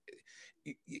about them,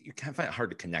 you kind of find it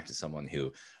hard to connect to someone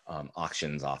who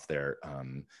auctions off their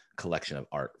collection of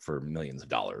art for millions of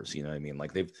dollars. You know what I mean?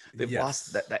 Like they've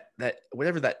lost that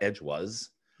whatever that edge was.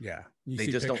 Yeah, you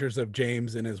see pictures of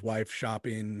James and his wife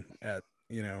shopping at,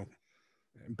 you know,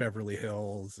 Beverly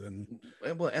Hills, and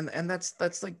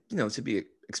that's like, you know, to be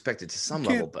expected to some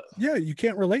level, but yeah, you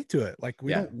can't relate to it. Like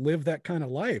we don't live that kind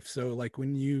of life. So like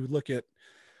when you look at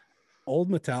old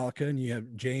Metallica and you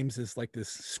have James as like this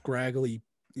scraggly,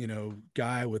 you know,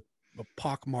 guy with a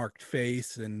pockmarked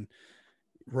face, and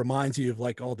reminds you of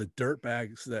like all the dirt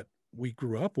bags that we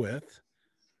grew up with.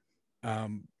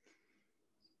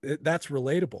 That's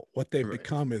relatable. What they've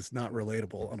become is not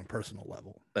relatable on a personal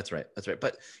level. That's right.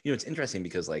 But you know, it's interesting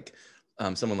because like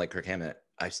someone like Kirk Hammett,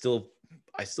 I still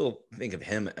think of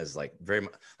him as like very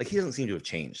much like he doesn't seem to have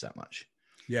changed that much.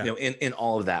 Yeah. You know, in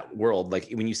all of that world,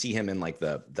 like when you see him in like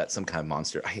that Some Kind of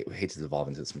Monster, I hate to devolve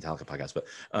into this Metallica podcast, but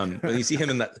when you see him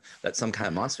in that Some Kind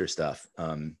of Monster stuff,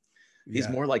 he's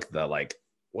more like the like,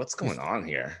 what's going on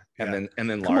here? And then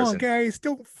Come Lars, on, guys,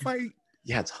 don't fight.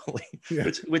 Yeah, totally.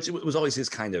 Yeah. Which was always his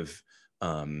kind of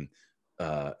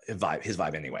his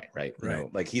vibe anyway, right? You know,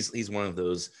 like he's one of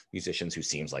those musicians who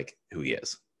seems like who he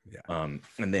is. Yeah.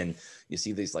 And then you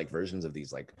see these like versions of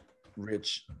these like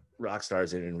rich rock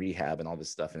stars in rehab and all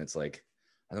this stuff, and it's like,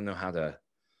 I don't know how to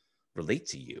relate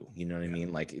to you. You know what I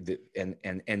mean? Like,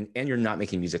 and you're not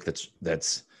making music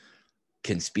that's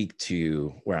can speak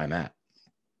to where I'm at.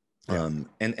 Yeah.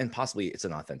 And possibly it's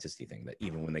an authenticity thing that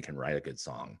even when they can write a good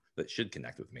song that should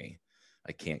connect with me,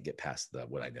 I can't get past the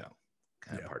what I know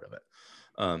kind of part of it.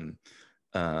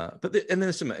 But and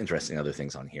there's some interesting other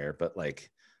things on here, but like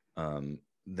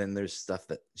then there's stuff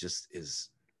that just is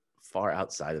far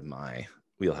outside of my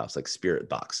wheelhouse, like Spirit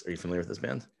Box. Are you familiar with this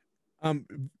band?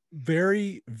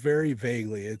 Very, very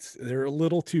vaguely. They're a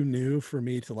little too new for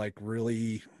me to like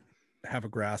really have a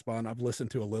grasp on. I've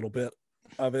listened to a little bit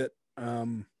of it.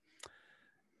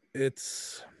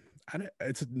 It's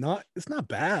not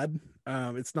bad.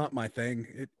 It's not my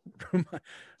thing. All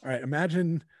right.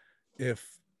 Imagine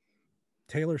if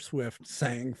Taylor Swift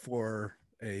sang for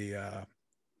a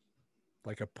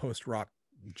like a post-rock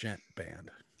gent band.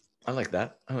 I like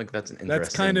that. I like that's an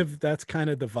That's interesting. kind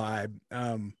of the vibe.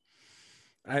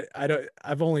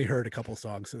 I've only heard a couple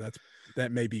songs, so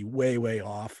that may be way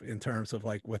off in terms of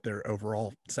like what their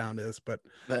overall sound is, but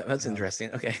That's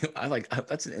interesting. Okay, I like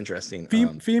that's an interesting.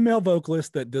 female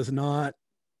vocalist that does not,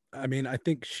 I mean, I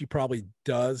think she probably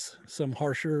does some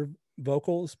harsher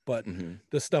vocals, but Mhm.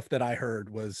 the stuff that I heard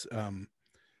was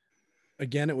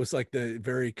again, it was like the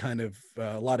very kind of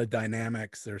a lot of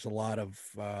dynamics. There's a lot of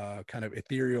kind of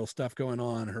ethereal stuff going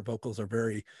on. Her vocals are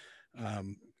very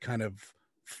kind of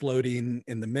floating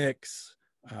in the mix,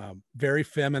 very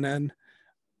feminine.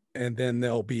 And then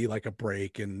there'll be like a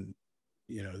break, and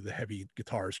the heavy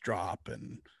guitars drop,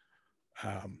 and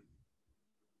um,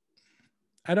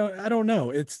 I don't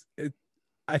know.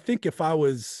 I think if I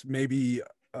was maybe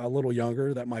a little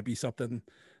younger, that might be something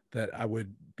that I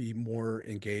would be more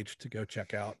engaged to go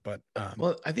check out. But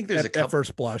Well, I think there's a at couple.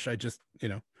 first blush, I just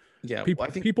Yeah, well, I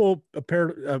think. people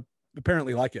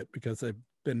apparently like it because they've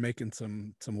been making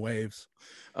some waves.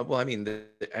 Well, I mean,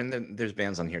 and then there's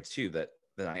bands on here too that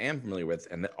I am familiar with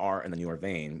and that are in the newer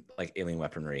vein, like Alien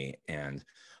Weaponry and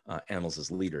Animals as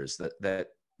Leaders, that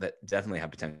definitely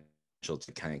have potential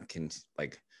to kind of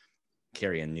like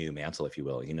carry a new mantle, if you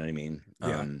will. You know what I mean?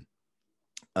 Yeah.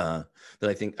 That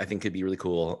I think could be really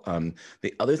cool.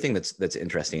 The other thing that's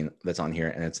interesting that's on here,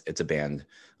 and it's a band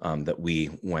that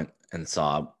we went and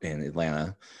saw in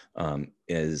Atlanta,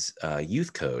 is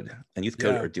Youth Code. And Youth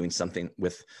Code are doing something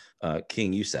with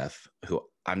King Youssef, who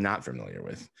I'm not familiar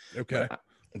with. Okay.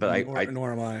 But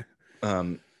nor am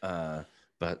I.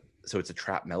 But so it's a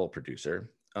trap metal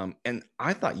producer. And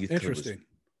I thought Youth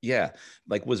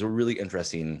Code was a really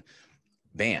interesting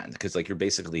band, because like you're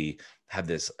basically have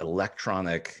this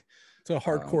electronic, it's a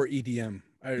hardcore EDM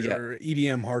or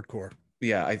EDM hardcore.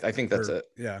 I think that's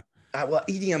well,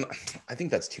 EDM, I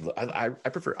think that's too low. I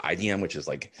prefer IDM,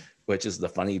 which is the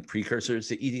funny precursor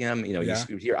to EDM.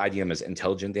 You hear IDM as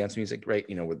intelligent dance music, right?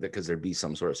 Because there'd be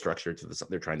some sort of structure to this.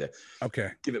 They're trying to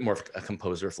give it more of a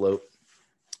composer float.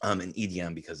 And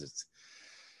EDM, because it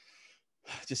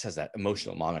just has that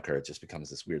emotional moniker, it just becomes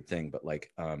this weird thing. But like,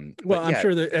 I'm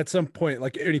sure that at some point,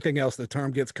 like anything else, the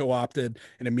term gets co-opted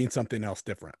and it means something else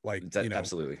different. Like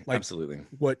absolutely, like absolutely,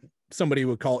 what somebody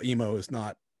would call emo is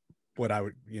not what I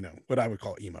would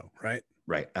call emo, right?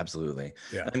 Right, absolutely.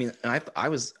 Yeah. I mean, I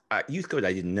was Youth Code,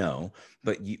 I didn't know,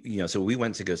 but so we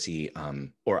went to go see,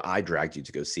 or I dragged you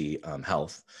to go see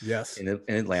Health. Yes. In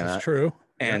Atlanta. That's true.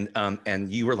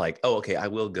 And you were like, oh, okay, I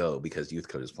will go because Youth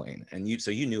Code is playing, and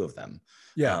you knew of them.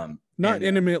 Yeah. Not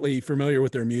intimately familiar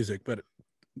with their music, but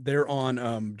they're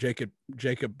on Jacob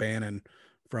Bannon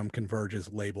from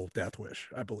Converge's label Death Wish,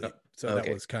 I believe. So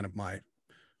that was kind of my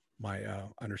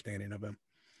understanding of him.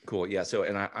 Cool. Yeah. So,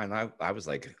 and I was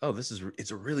like, oh,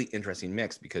 it's a really interesting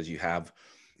mix, because you have,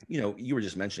 you were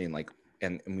just mentioning like,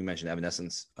 and we mentioned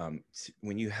Evanescence.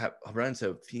 When you have run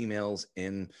into females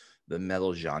in the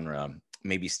metal genre,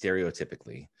 maybe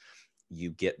stereotypically,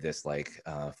 you get this like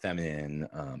feminine,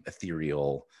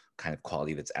 ethereal kind of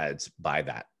quality that's added by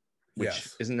that, which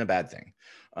isn't a bad thing.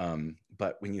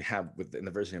 But when you have within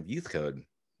the version of Youth Code,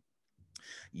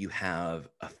 you have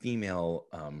a female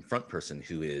front person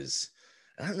who is,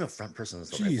 I don't know if front person is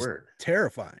the right word.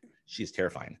 Terrifying. She's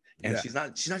terrifying. And she's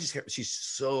not just, she's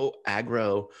so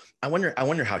aggro. I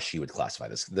wonder how she would classify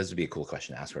this. This would be a cool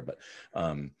question to ask her, but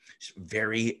she's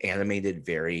very animated,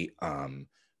 very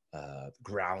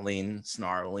growling,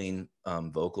 snarling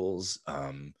vocals,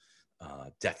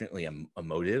 definitely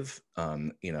emotive,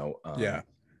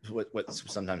 what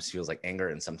sometimes feels like anger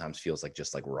and sometimes feels like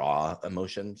just like raw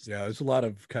emotions. Yeah, there's a lot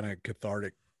of kind of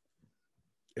cathartic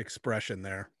expression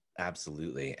there.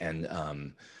 Absolutely.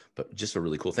 And but just a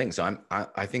really cool thing. So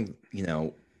I think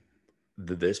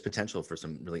there's potential for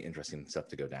some really interesting stuff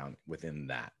to go down within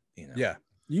that. Yeah,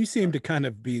 you seem to kind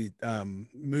of be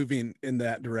moving in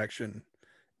that direction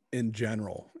in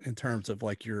general, in terms of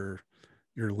like your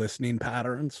listening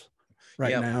patterns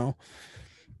now.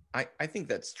 I think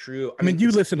that's true. I mean,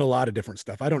 you listen to a lot of different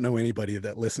stuff. I don't know anybody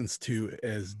that listens to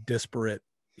as disparate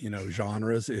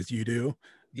genres as you do.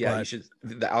 Yeah, you should.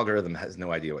 The algorithm has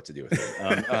no idea what to do with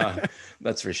it.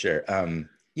 That's for sure.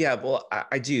 Yeah, well,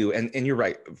 I do, and you're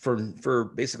right. For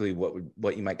basically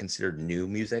what you might consider new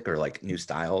music or like new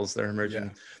styles that are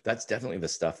emerging, that's definitely the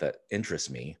stuff that interests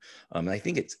me. And I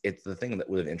think it's the thing that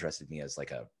would have interested me as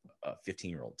like a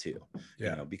 15-year-old too.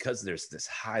 Because there's this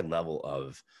high level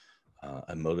of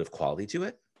emotive quality to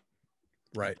it.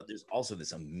 Right. But there's also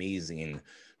this amazing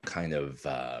kind of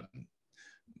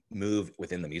move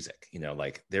within the music.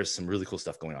 Like there's some really cool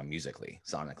stuff going on musically,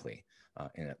 sonically,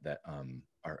 in it that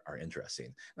are interesting.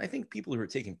 And I think people who are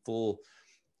taking full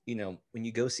when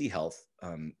you go see Health,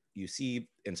 you see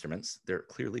instruments, they're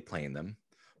clearly playing them,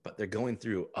 but they're going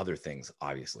through other things,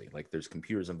 obviously. Like there's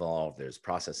computers involved, there's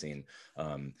processing,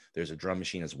 there's a drum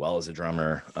machine as well as a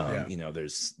drummer.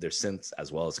 There's synths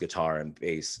as well as guitar and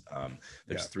bass.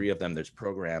 There's three of them. There's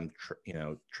programmed,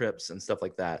 trips and stuff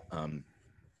like that.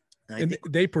 And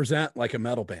they present like a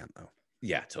metal band, though.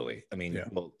 Yeah, totally. I mean,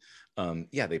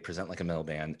 they present like a metal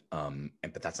band,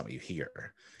 but that's not what you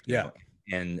hear. You know?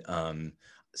 And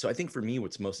so I think for me,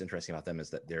 what's most interesting about them is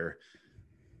that they're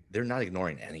not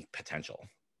ignoring any potential.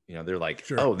 They're like,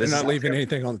 they're not leaving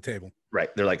anything on the table.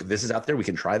 Right. They're like, this is out there. We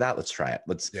can try that. Let's try it.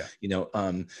 Now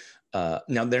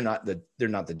they're not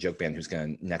the joke band who's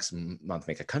going to next month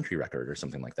make a country record or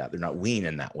something like that. They're not Ween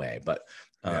in that way, but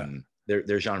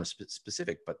they're genre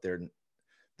specific, but they're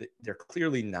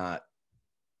clearly not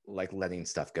like letting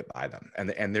stuff get by them,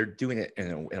 and they're doing it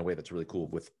in a way that's really cool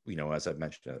with, as I've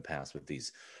mentioned in the past, with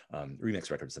these remix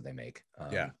records that they make.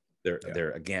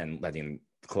 They're again letting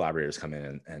collaborators come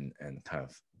in and kind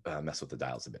of mess with the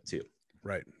dials a bit too.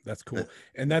 Right. That's cool.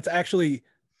 And that's actually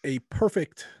a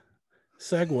perfect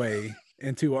segue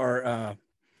into our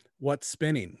what's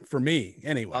spinning for me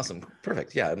anyway. Awesome.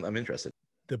 Perfect. Yeah, I'm interested.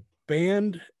 The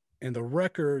band and the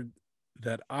record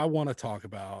that I want to talk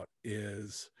about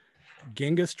is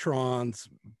Genghis Tron's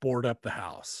Board Up the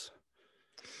House,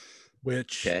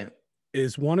 which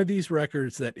is one of these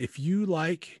records that if you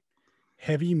like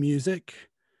heavy music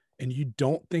and you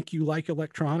don't think you like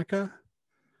electronica,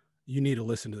 you need to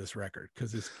listen to this record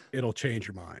because it'll change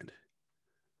your mind.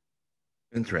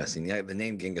 Interesting. Yeah, the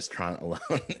name Genghis Tron alone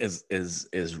is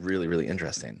really, really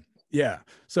interesting. Yeah.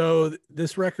 So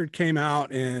this record came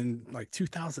out in like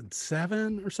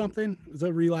 2007 or something. It was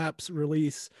a Relapse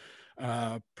release,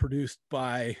 produced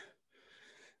by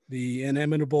the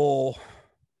inimitable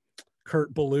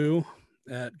Kurt Ballou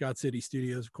at God City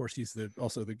Studios. Of course, he's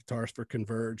also the guitarist for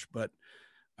Converge. But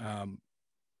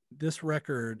this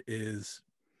record is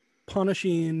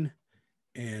punishing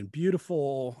and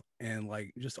beautiful and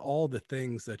like just all the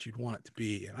things that you'd want it to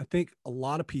be. And I think a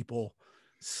lot of people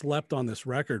slept on this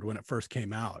record when it first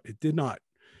came out. It did not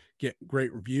get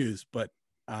great reviews, but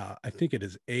I think it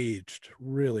has aged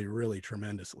really, really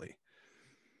tremendously.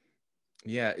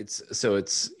 Yeah, it's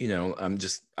it's not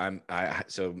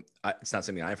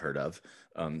something I've heard of.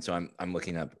 So I'm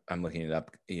looking it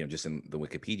up, just in the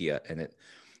Wikipedia, and it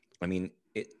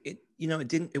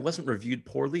wasn't reviewed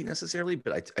poorly necessarily,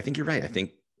 but I think you're right.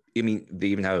 They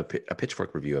even have a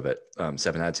Pitchfork review of it,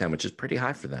 7 out of 10, which is pretty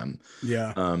high for them.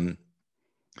 Yeah.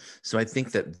 So I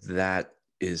think that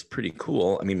is pretty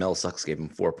cool. Metal Sucks gave him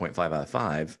 4.5 out of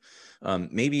 5.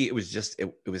 Maybe it was just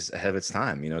it was ahead of its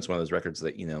time. It's one of those records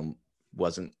that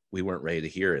we weren't ready to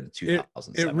hear in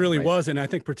 2007. It really was, and I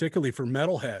think particularly for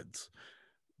metalheads,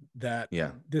 that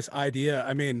this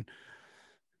idea.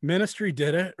 Ministry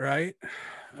did it right.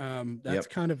 That's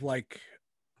kind of like,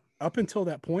 up until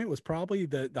that point, was probably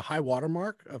the high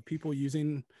watermark of people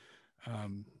using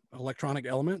electronic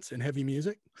elements in heavy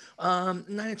music. 9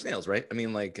 Inch Nails, right?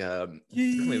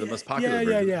 Certainly the most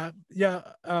popular.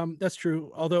 That's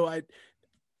true. Although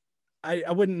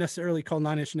I wouldn't necessarily call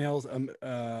 9 Inch Nails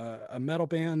a metal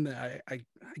band. I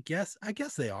guess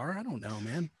they are. I don't know,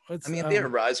 man. They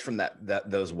arise from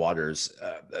those waters.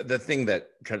 The thing that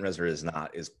Trent Reznor is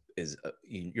not is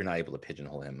you're not able to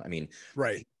pigeonhole him.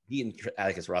 Right. He and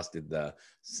Atticus Ross did the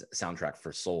soundtrack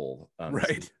for Soul,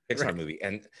 Pixar movie,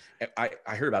 and I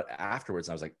heard about it afterwards,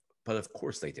 and I was like, but of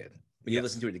course they did. When you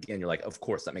listen to it again, you're like, of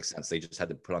course that makes sense. They just had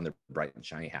to put on their bright and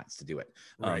shiny hats to do it.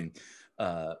 Right.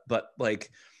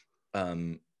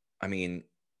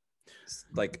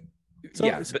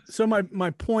 So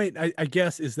my point, I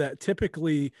guess, is that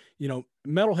typically,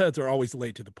 metalheads are always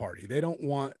late to the party. They don't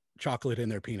want chocolate in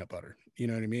their peanut butter. You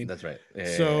know what I mean? That's right.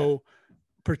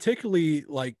 Particularly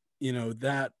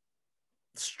that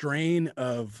strain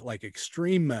of like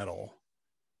extreme metal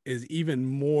is even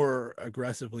more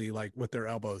aggressively like with their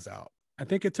elbows out. I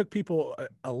think it took people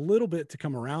a little bit to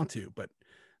come around to, but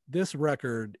this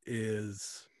record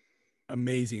is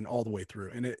amazing all the way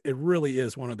through. And it really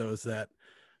is one of those that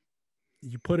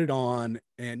you put it on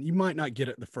and you might not get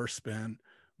it the first spin,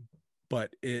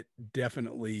 but it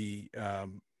definitely,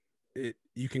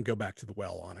 you can go back to the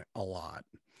well on it a lot.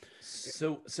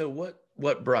 So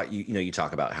what brought you, you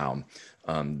talk about how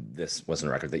this wasn't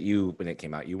a record that when it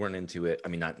came out, you weren't into it.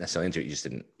 Not necessarily into it, you just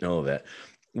didn't know of it.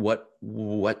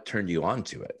 What turned you on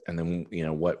to it? And then,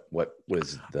 what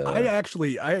was the... I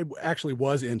actually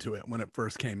was into it when it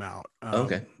first came out.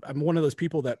 Okay. I'm one of those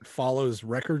people that follows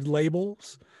record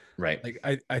labels. Right.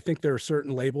 Like I think there are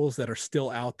certain labels that are still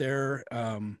out there.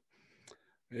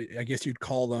 I guess you'd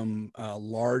call them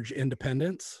large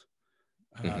independents,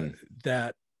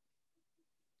 that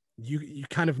you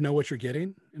kind of know what you're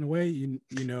getting in a way. You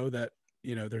know that,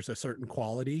 you know, there's a certain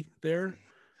quality there.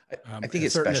 I think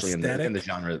especially in the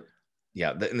genre.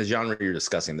 Yeah, in the genre you're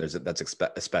discussing, that's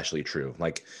especially true.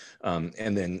 Like,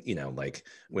 and then, you know, like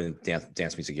when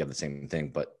dance music, you have the same thing.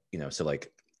 But, you know, so like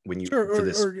when you for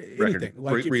this or record, anything,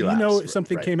 like if Relapse, you know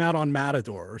something right. came out on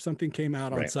Matador or something came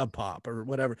out on Sub Pop or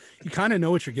whatever, you kind of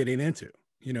know what you're getting into.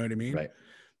 You know what I mean? Right.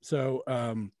 So,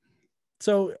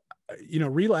 you know,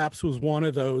 Relapse was one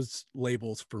of those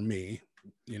labels for me.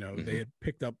 You know, they had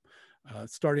picked up,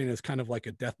 starting as kind of like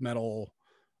a death metal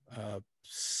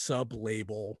sub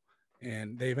label,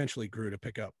 and they eventually grew to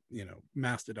pick up, you know,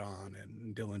 Mastodon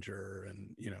and Dillinger,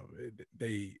 and, you know,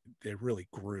 they really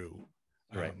grew.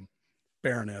 Right.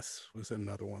 Baroness was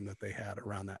another one that they had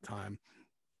around that time.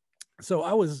 So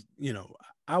I was, you know,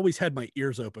 I always had my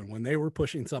ears open when they were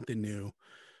pushing something new.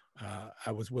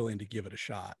 I was willing to give it a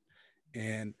shot,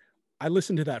 and I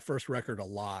listened to that first record a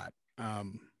lot.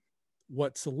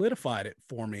 What solidified it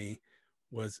for me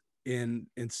was in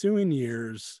ensuing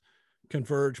years,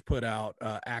 Converge put out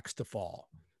Axe to Fall,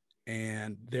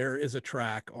 and there is a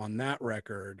track on that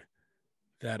record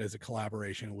that is a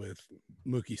collaboration with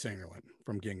Mookie Sangerlin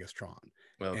from Genghis Tron.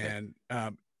 Okay.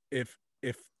 And if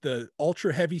the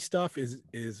ultra heavy stuff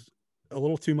is a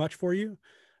little too much for you,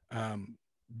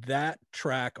 that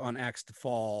track on Axe to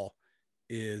Fall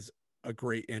is a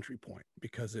great entry point,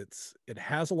 because it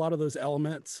has a lot of those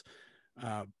elements,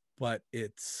 but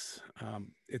it's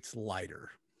lighter.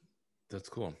 That's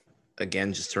cool.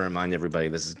 Again, just to remind everybody,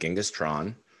 this is Genghis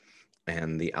Tron,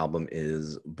 and the album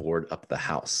is Board Up the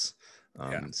House.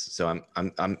 So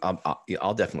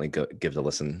I'll definitely give it a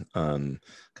listen,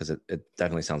 because it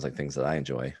definitely sounds like things that I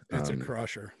enjoy. It's a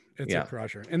crusher. It's a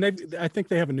crusher, and I think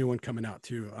they have a new one coming out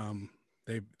too.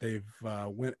 They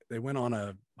went on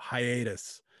a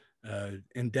hiatus,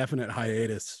 indefinite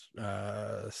hiatus,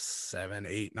 7,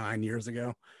 8, 9 years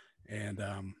ago, and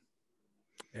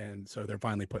so they're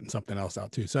finally putting something else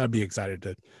out too. So I'd be excited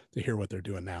to hear what they're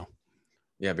doing now.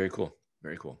 Yeah, very cool.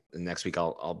 Very cool. And next week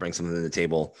I'll bring something to the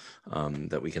table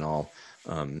that we can all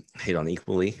hate on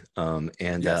equally.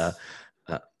 Yes.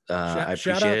 I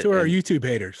shout out to our YouTube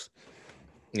haters.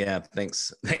 Yeah,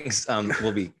 thanks.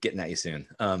 We'll be getting at you soon.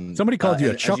 Somebody called you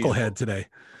a chucklehead today.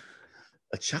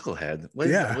 A chucklehead? What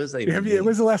is that?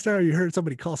 When's the last time you heard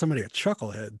somebody call somebody a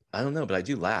chucklehead? I don't know, but I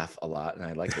do laugh a lot, and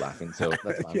I like laughing. So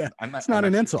that's fine. It's not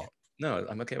an insult. No,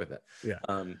 I'm okay with it. Yeah.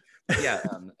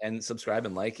 And subscribe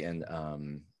and like, and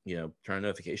you know, turn on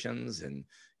notifications, and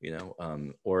you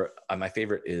know, or my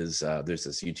favorite is there's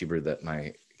this YouTuber that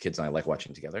my kids and I like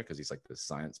watching together, because he's like this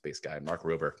science-based guy, Mark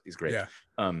Rober. He's great.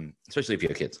 Especially if you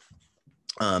have kids.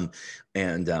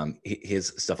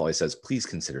 His stuff always says, please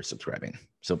consider subscribing.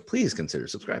 So please consider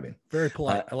subscribing. Very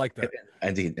polite. I like that.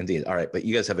 Indeed. All right. But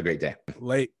you guys have a great day.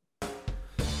 Late.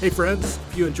 Hey friends,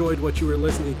 if you enjoyed what you were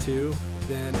listening to,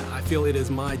 then I feel it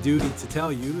is my duty to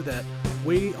tell you that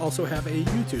we also have a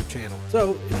YouTube channel.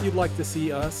 So if you'd like to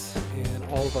see us in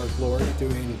all of our glory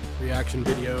doing reaction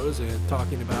videos and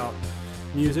talking about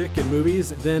music and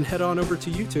movies, then head on over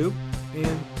to YouTube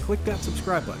and click that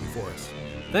subscribe button for us.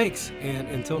 Thanks, and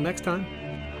until next time,